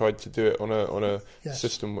ever tried to do it on a Yes.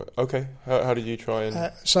 system? Okay, how did you try and?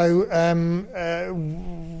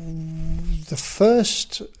 The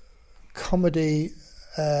first comedy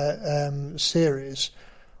series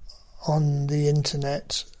on the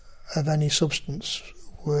internet of any substance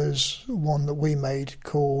was one that we made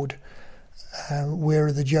called Where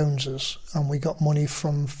Are the Joneses, and we got money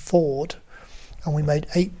from Ford, and we made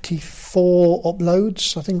 84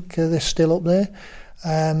 uploads. I think they're still up there,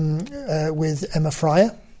 with Emma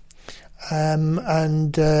Fryer,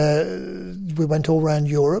 and we went all around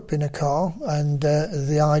Europe in a car, and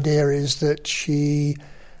the idea is that she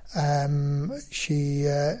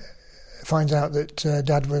finds out that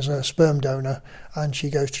Dad was a sperm donor, and she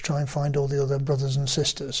goes to try and find all the other brothers and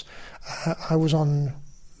sisters. I was on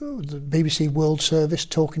the BBC World Service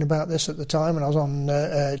talking about this at the time, and I was on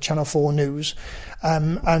Channel 4 News,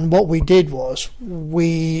 and what we did was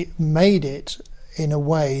we made it in a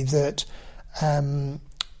way that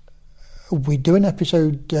we'd do an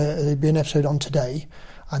episode, there'd be an episode on today,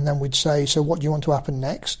 and then we'd say, so what do you want to happen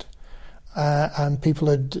next? And people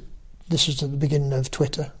had, this was at the beginning of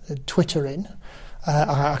Twitter, they'd Twitter in.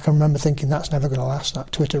 I can remember thinking that's never going to last,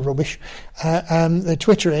 that Twitter rubbish. They'd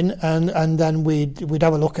Twitter in, and then we'd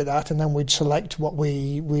have a look at that, and then we'd select what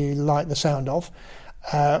we like the sound of.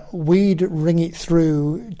 We'd ring it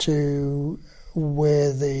through to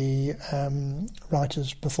where the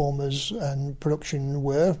writers, performers and production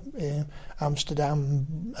were,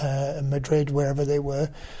 Amsterdam, Madrid, wherever they were.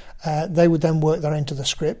 They would then work that into the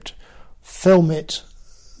script, film it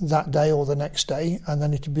that day or the next day, and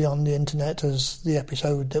then it would be on the internet as the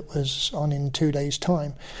episode that was on in 2 days'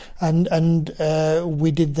 time. And we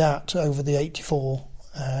did that over the 84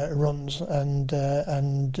 runs, and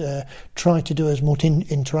try to do as much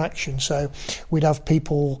interaction. So we'd have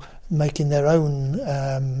people making their own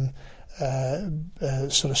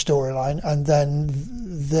sort of storyline, and then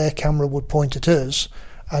their camera would point at us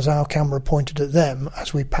as our camera pointed at them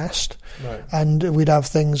as we passed. Right. And we'd have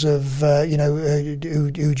things of, who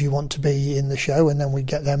do you want to be in the show? And then we'd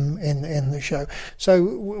get them in the show. So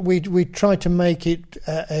we tried to make it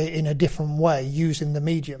in a different way using the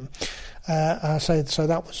medium. So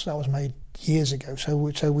that was made years ago. So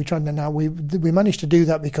we tried to now, we managed to do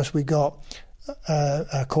that because we got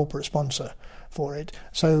a corporate sponsor for it.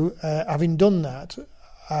 So having done that,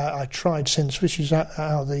 I tried since, which is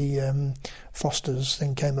how the Foster's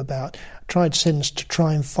thing came about, tried since to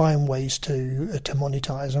try and find ways to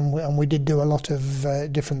monetize, and we did do a lot of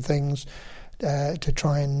different things to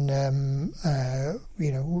try and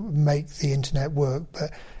make the internet work.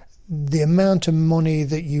 But the amount of money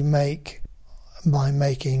that you make by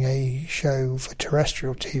making a show for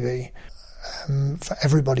terrestrial TV, for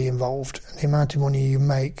everybody involved, and the amount of money you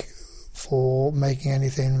make for making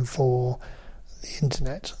anything for the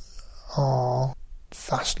internet are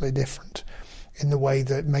vastly different, in the way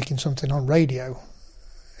that making something on radio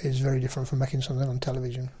is very different from making something on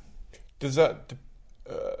television. Does that?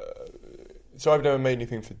 So I've never made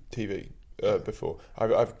anything for TV before.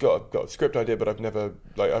 I've got a script idea, but I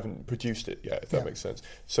haven't produced it yet. If that makes sense.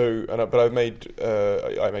 So, but I've made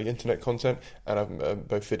I make internet content, and I've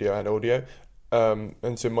both video and audio.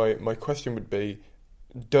 And so my question would be,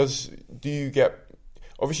 do you get?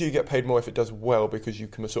 Obviously, you get paid more if it does well, because you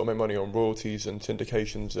can sort of make money on royalties and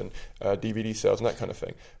syndications and DVD sales and that kind of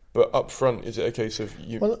thing. But up front, is it a case of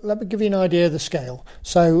you? Well, let me give you an idea of the scale.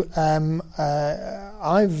 So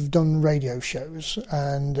I've done radio shows,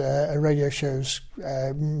 and radio shows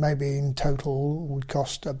maybe in total would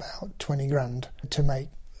cost about 20 grand to make.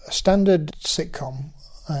 A standard sitcom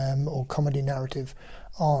or comedy narrative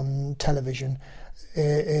on television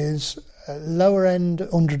is lower end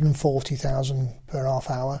 140,000 per half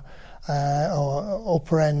hour, or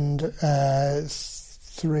upper end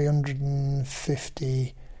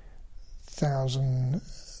 350,000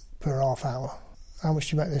 per half hour. How much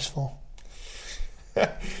do you make this for?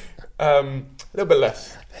 A little bit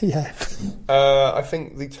less. Yeah. I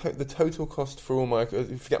think the total cost for all my...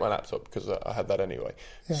 Forget my laptop, because I had that anyway.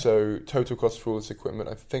 Yeah. So total cost for all this equipment,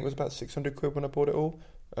 I think was about 600 quid when I bought it all.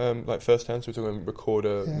 Like first hand, so we're talking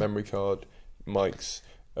recorder, memory card, mics,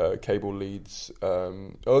 cable leads.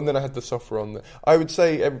 And then I had the software on there. I would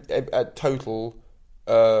say at total,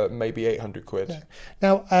 maybe 800 quid. Yeah.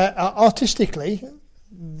 Now, artistically...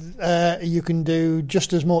 you can do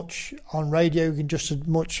just as much on radio, you can just as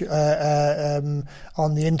much on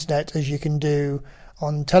the internet as you can do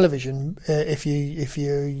on television if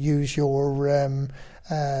you use your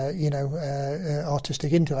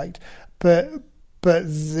artistic intellect. But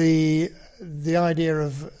the idea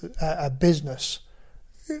of a business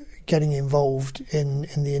getting involved in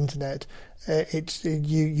the internet,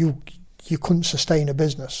 you couldn't sustain a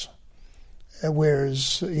business.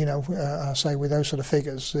 Whereas, I say with those sort of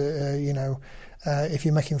figures, if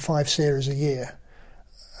you're making 5 series a year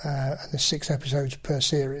and there's 6 episodes per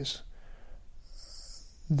series,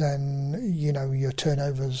 then, your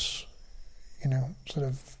turnover's, sort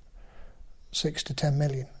of 6 to 10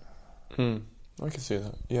 million. I can see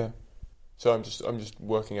that, yeah. So I'm just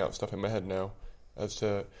working out stuff in my head now. As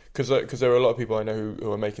to because there are a lot of people I know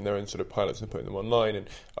who are making their own sort of pilots and putting them online, and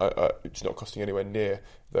it's not costing anywhere near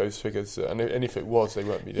those figures. And if it was, they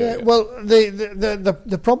won't be doing it. Well,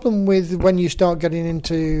 the problem with when you start getting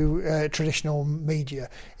into traditional media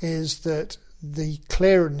is that the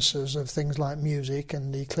clearances of things like music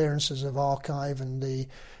and the clearances of archive and the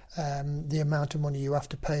amount of money you have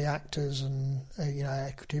to pay actors and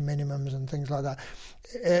equity minimums and things like that,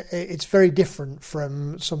 it's very different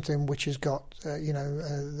from something which has got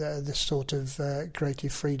this sort of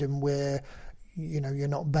creative freedom where you're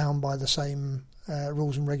not bound by the same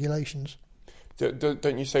rules and regulations.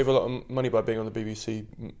 Don't you save a lot of money by being on the BBC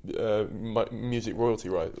music royalty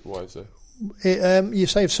wise though? You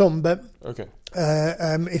save some, but okay.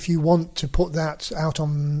 If you want to put that out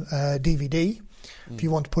on DVD, if you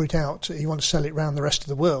want to put it out, you want to sell it around the rest of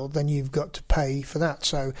the world, then you've got to pay for that.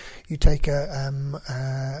 So you take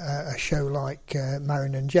a show like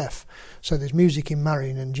Marion and Jeff. So there's music in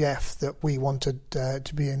Marion and Jeff that we wanted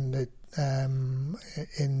to be in the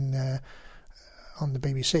on the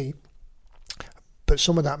BBC, but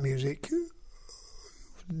some of that music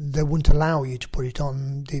they wouldn't allow you to put it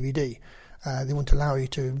on DVD. They wouldn't allow you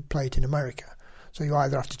to play it in America. So you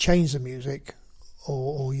either have to change the music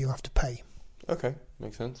or you have to pay. Okay,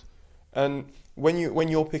 makes sense. And when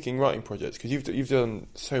you're picking writing projects, because you've done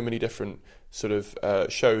so many different sort of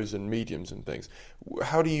shows and mediums and things,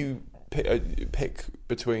 how do you pick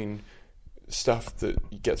between stuff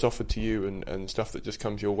that gets offered to you and stuff that just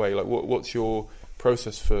comes your way? Like, what's your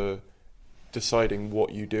process for deciding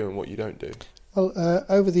what you do and what you don't do? Well,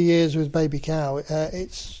 over the years with Baby Cow,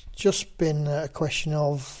 it's just been a question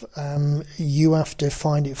of you have to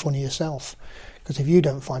find it funny yourself. Because if you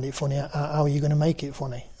don't find it funny, how are you going to make it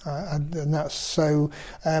funny? And that's so.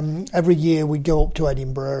 Every year we'd go up to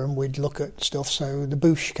Edinburgh and we'd look at stuff. So the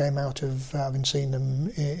Boosh came out of having seen them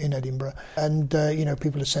in Edinburgh, and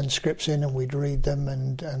people would send scripts in and we'd read them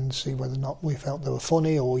and see whether or not we felt they were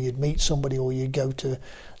funny, or you'd meet somebody, or you'd go to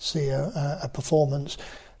see a performance.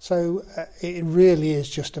 So it really is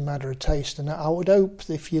just a matter of taste. And I would hope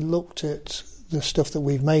that if you looked at the stuff that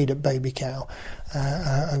we've made at Baby Cow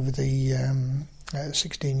over the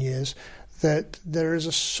 16 years, that there is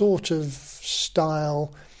a sort of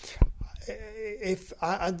style.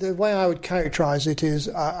 The way I would characterise it is,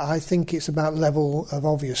 I think it's about level of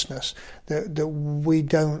obviousness. That we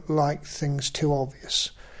don't like things too obvious.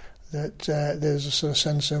 That there's a sort of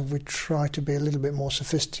sense of we try to be a little bit more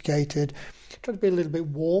sophisticated. Try to be a little bit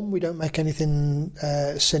warm. We don't make anything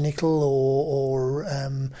cynical or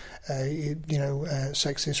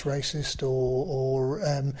sexist, racist, or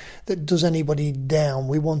that does anybody down.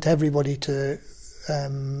 We want everybody to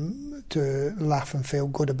laugh and feel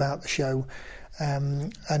good about the show,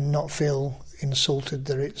 and not feel insulted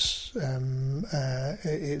that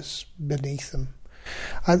it's beneath them.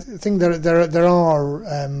 I think there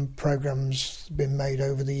are programs been made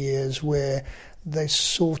over the years where they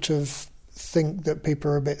sort of think that people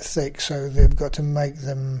are a bit thick, so they've got to make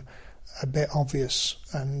them a bit obvious,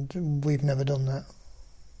 and we've never done that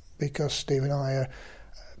because Steve and I are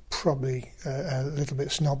probably a little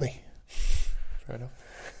bit snobby. Fair enough.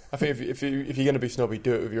 I think if you're going to be snobby,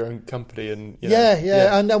 do it with your own company, and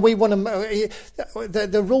yeah. And we want to.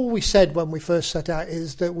 The rule we said when we first set out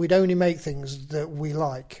is that we'd only make things that we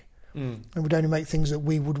like. And we'd only make things that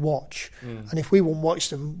we would watch. And if we wouldn't watch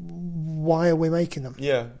them, why are we making them?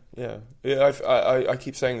 Yeah. I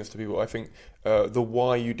keep saying this to people. I think the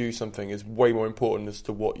why you do something is way more important as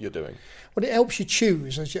to what you're doing. Well, it helps you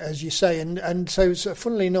choose, as you say, and so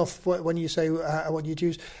funnily enough, when you say what you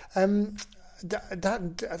choose,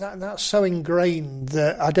 that's so ingrained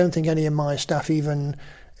that I don't think any of my staff even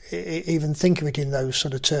think of it in those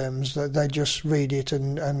sort of terms. That they just read it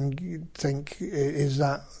and think, is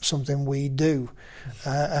that something we do?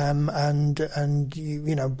 And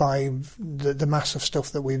you know, by the mass of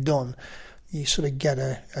stuff that we've done, you sort of get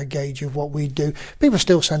a gauge of what we do. People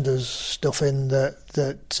still send us stuff in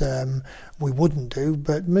that we wouldn't do,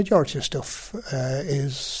 but majority of stuff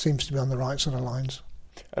seems to be on the right sort of lines.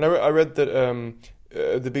 And I read that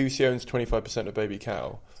the BBC owns 25% of Baby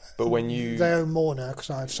Cow. But when they own more now because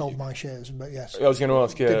I've sold my shares. But yes, I was going to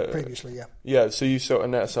ask. Yeah, previously, yeah. Yeah, so you sold,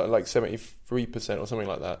 and that's like 73% or something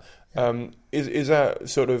like that. Yeah. Is that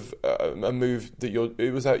sort of a move that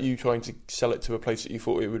was that you trying to sell it to a place that you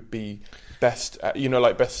thought it would be best?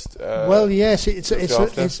 Best. Well, yes, it's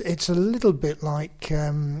a little bit like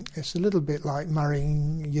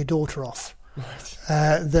marrying your daughter off. Right.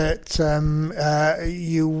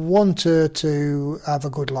 You want her to have a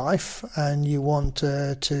good life, and you want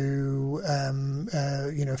her to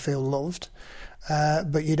feel loved,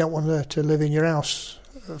 but you don't want her to live in your house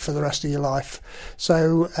for the rest of your life.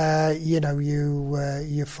 So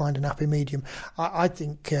you find an happy medium. I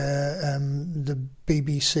think the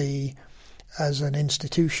BBC as an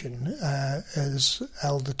institution has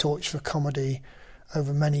held the torch for comedy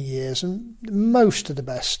over many years, and most of the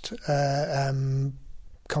best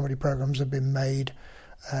comedy programmes have been made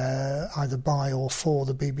either by or for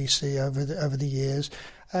the BBC over the years.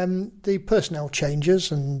 The personnel changes,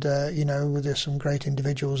 and there's some great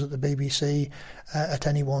individuals at the BBC at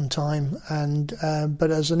any one time.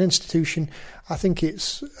 But as an institution, I think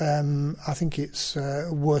it's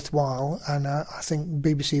worthwhile, and I think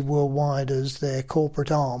BBC Worldwide as their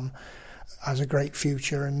corporate arm has a great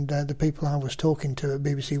future, and the people I was talking to at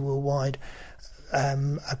BBC Worldwide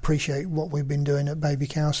appreciate what we've been doing at Baby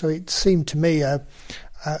Cow, so it seemed to me a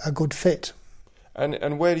good fit.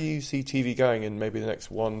 And where do you see TV going in maybe the next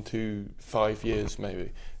 1 to 5 years,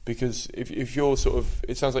 maybe? Because if you're sort of,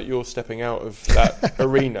 it sounds like you're stepping out of that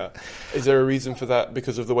arena. Is there a reason for that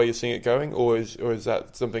because of the way you're seeing it going, or is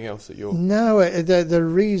that something else that you're? No, the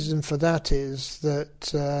reason for that is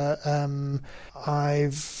that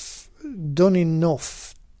I've done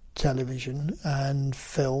enough television and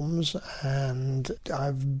films, and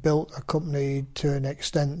I've built a company to an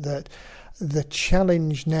extent that the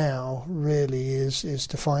challenge now really is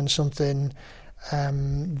to find something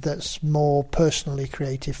that's more personally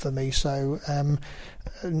creative for me. So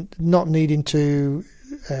not needing to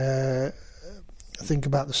think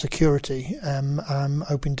about the security, I'm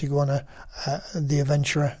hoping to go on the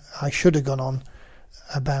adventure I should have gone on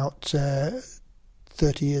about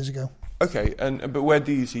 30 years ago. Okay, but where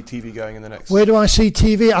do you see TV going in the next? Where do I see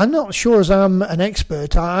TV? I'm not sure as I'm an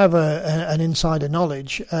expert. I have an insider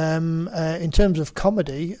knowledge. In terms of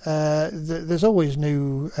comedy, there's always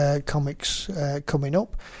new comics coming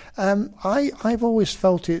up. I've always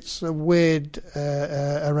felt it's a weird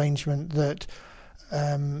arrangement that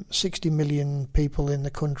 60 million people in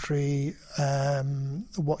the country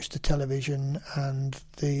watch the television, and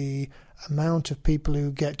the amount of people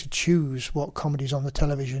who get to choose what comedy's on the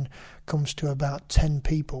television comes to about 10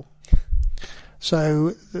 people.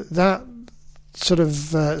 So that sort of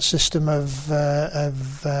system of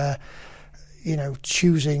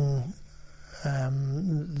choosing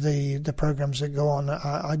the programs that go on,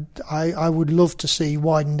 I would love to see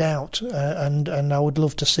widened out, and I would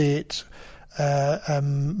love to see it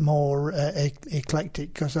more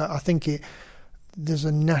eclectic, because I think there's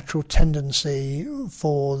a natural tendency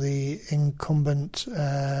for the incumbent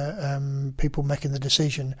people making the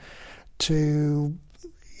decision to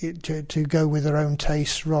go with their own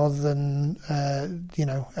tastes rather than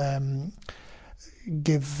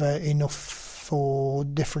give enough for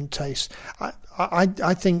different tastes.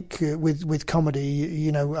 I think with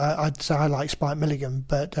comedy, I'd say I like Spike Milligan,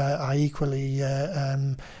 but I equally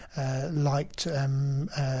liked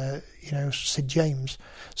Sid James.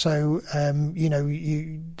 So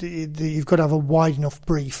you've got to have a wide enough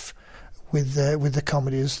brief with the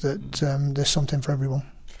comedies that there's something for everyone.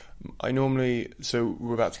 So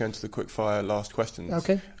we're about to go into the quickfire last questions.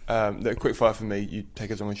 Okay. The quickfire for me, you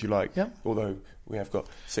take as long as you like. Yeah. Although we have got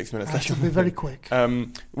 6 minutes left. I should be very quick.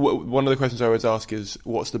 One of the questions I always ask is,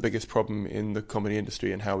 what's the biggest problem in the comedy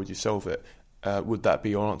industry, and how would you solve it? Would that be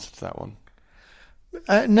your answer to that one?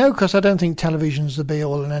 No, because I don't think television's the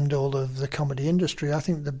be-all and end-all of the comedy industry. I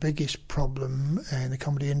think the biggest problem in the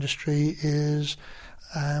comedy industry is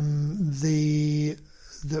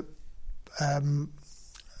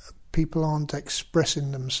people aren't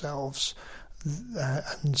expressing themselves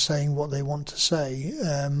and saying what they want to say.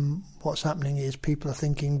 What's happening is people are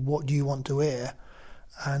thinking, what do you want to hear?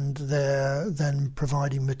 And they're then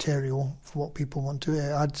providing material for what people want to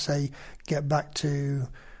hear. I'd say get back to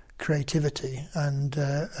creativity and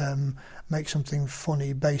make something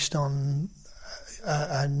funny based on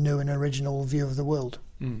a new and original view of the world.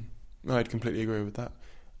 I'd completely agree with that.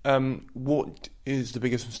 What is the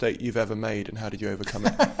biggest mistake you've ever made, and how did you overcome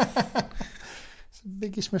it? It's the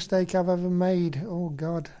biggest mistake I've ever made. Oh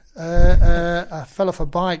God! I fell off a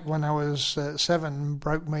bike when I was 7,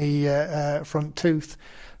 broke my front tooth.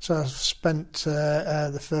 So I spent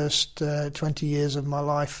the first 20 years of my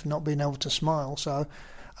life not being able to smile. So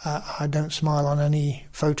I don't smile on any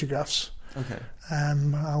photographs. Okay.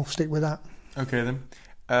 I'll stick with that. Okay then.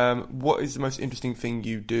 What is the most interesting thing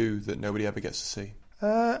you do that nobody ever gets to see?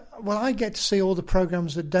 Well, I get to see all the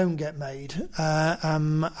programmes that don't get made,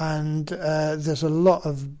 and there's a lot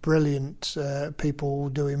of brilliant people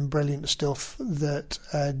doing brilliant stuff that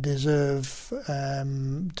deserve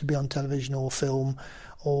to be on television or film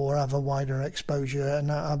or have a wider exposure,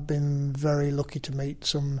 and I've been very lucky to meet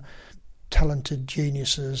some talented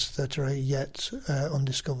geniuses that are yet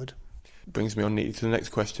undiscovered. Brings me on neatly to the next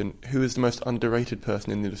question. Who is the most underrated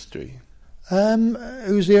person in the industry?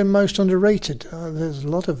 Who's the most underrated? There's a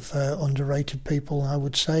lot of underrated people, I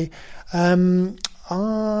would say. Of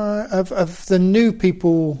the new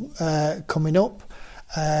people coming up,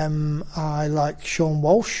 I like Sean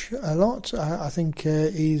Walsh a lot. I think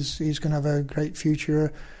he's going to have a great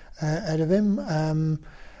future ahead of him.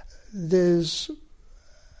 There's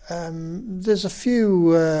a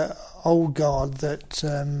few old guard that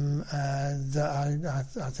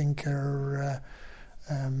I think are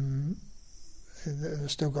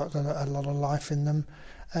still got a lot of life in them.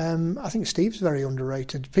 I think Steve's very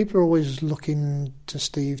underrated. People are always looking to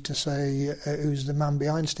Steve to say who's the man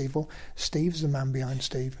behind Steve. Well, Steve's the man behind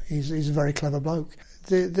Steve. He's a very clever bloke.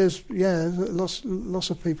 There's lots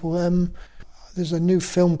of people. There's a new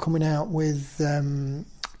film coming out with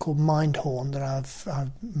called Mindhorn that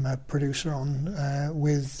I'm a producer on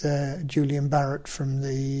with Julian Barrett from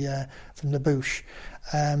the Bush.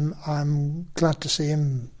 I'm glad to see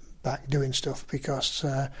him back doing stuff because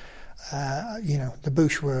the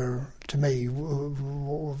Bush were, to me,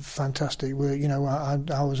 were fantastic.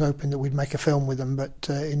 I was hoping that we'd make a film with them, but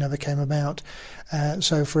it never came about.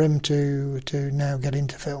 So for him to now get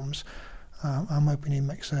into films, I'm hoping he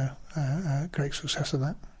makes a great success of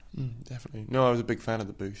that. Definitely. No, I was a big fan of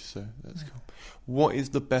the Bush, so that's cool. What is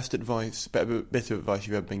the best bit of advice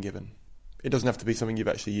you've ever been given? It doesn't have to be something you've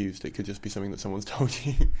actually used. It could just be something that someone's told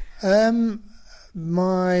you.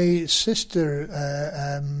 My sister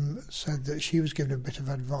said that she was given a bit of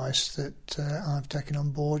advice that I've taken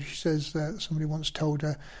on board. She says that somebody once told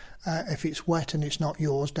her, if it's wet and it's not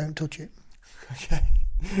yours, don't touch it. Okay,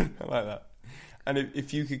 I like that. And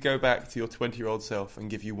if you could go back to your 20-year-old self and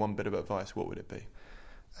give you one bit of advice, what would it be?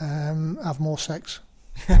 Have more sex.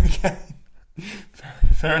 Okay,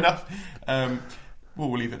 fair enough.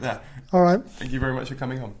 We'll leave it there. All right. Thank you very much for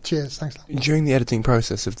coming on. Cheers, thanks. During the editing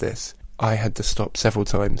process of this, I had to stop several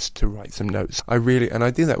times to write some notes. I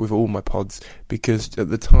do that with all my pods because at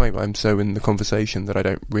the time I'm so in the conversation that I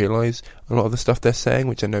don't realise a lot of the stuff they're saying,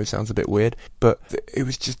 which I know sounds a bit weird, but it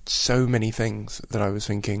was just so many things that I was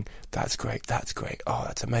thinking, that's great, oh,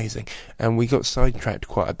 that's amazing. And we got sidetracked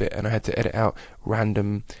quite a bit and I had to edit out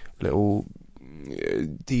random little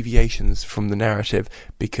deviations from the narrative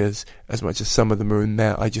because as much as some of them are in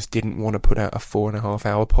there, I just didn't want to put out a 4.5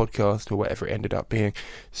 hour podcast or whatever it ended up being.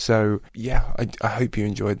 So yeah, I hope you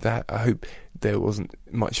enjoyed that. I hope there wasn't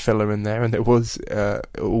much filler in there and there was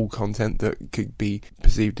all content that could be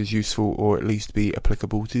perceived as useful or at least be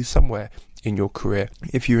applicable to somewhere in your career.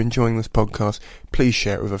 If you're enjoying this podcast, please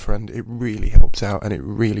share it with a friend. It really helps out and it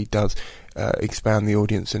really does expand the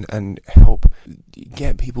audience and help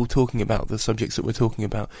get people talking about the subjects that we're talking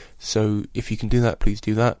about. So if you can do that, please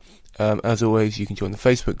do that. As always, you can join the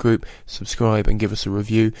Facebook group, subscribe and give us a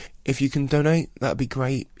review. If you can donate, that'd be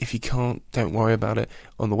great. If you can't, don't worry about it.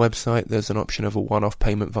 On the website, there's an option of a one-off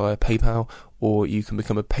payment via PayPal, or you can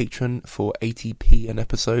become a patron for 80p an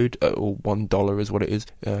episode, or $1 is what it is,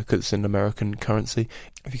 because it's in American currency.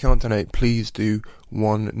 If you can't donate, please do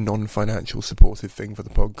one non-financial supportive thing for the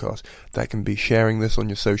podcast. That can be sharing this on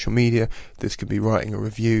your social media, this could be writing a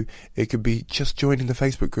review, it could be just joining the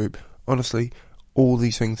Facebook group. Honestly, all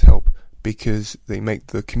these things help because they make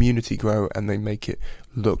the community grow and they make it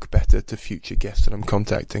look better to future guests that I'm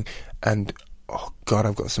contacting. And oh God,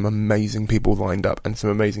 I've got some amazing people lined up and some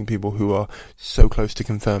amazing people who are so close to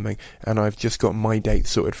confirming. And I've just got my date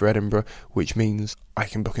sorted for Edinburgh, which means I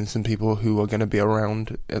can book in some people who are going to be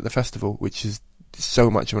around at the festival, which is so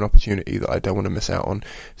much of an opportunity that I don't want to miss out on.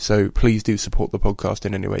 So please do support the podcast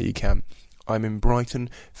in any way you can. I'm in Brighton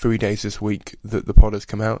 3 days this week that the pod has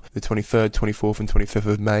come out, the 23rd, 24th and 25th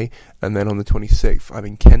of May, and then on the 26th I'm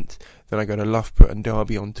in Kent, then I go to Loughborough and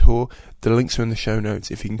Derby on tour. The links are in the show notes.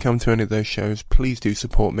 If you can come to any of those shows, please do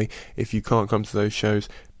support me. If you can't come to those shows,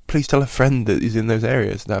 please tell a friend that is in those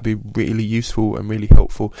areas. That'd be really useful and really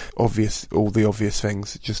helpful. All the obvious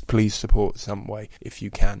things, just please support some way if you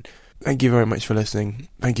can. Thank you very much for listening.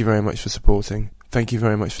 Thank you very much for supporting. Thank you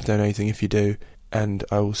very much for donating if you do. And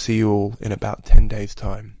I will see you all in about 10 days'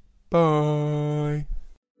 time. Bye.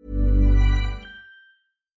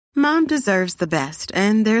 Mom deserves the best,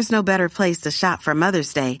 and there's no better place to shop for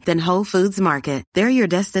Mother's Day than Whole Foods Market. They're your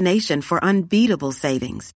destination for unbeatable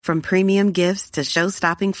savings, from premium gifts to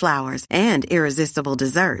show-stopping flowers and irresistible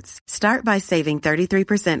desserts. Start by saving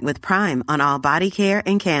 33% with Prime on all body care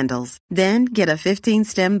and candles. Then get a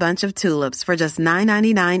 15-stem bunch of tulips for just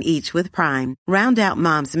 $9.99 each with Prime. Round out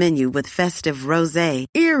Mom's menu with festive rosé,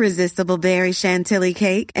 irresistible berry chantilly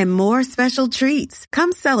cake, and more special treats.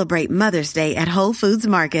 Come celebrate Mother's Day at Whole Foods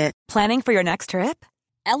Market. Planning for your next trip?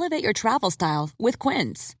 Elevate your travel style with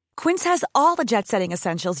Quince. Quince has all the jet-setting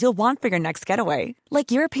essentials you'll want for your next getaway,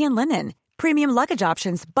 like European linen, premium luggage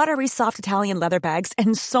options, buttery soft Italian leather bags,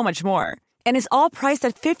 and so much more. And is all priced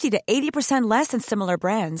at 50 to 80% less than similar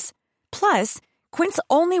brands. Plus, Quince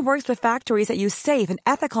only works with factories that use safe and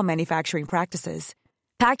ethical manufacturing practices.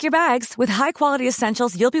 Pack your bags with high-quality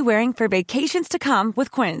essentials you'll be wearing for vacations to come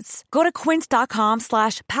with Quince. Go to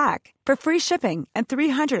quince.com/pack for free shipping and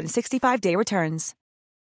 365-day returns.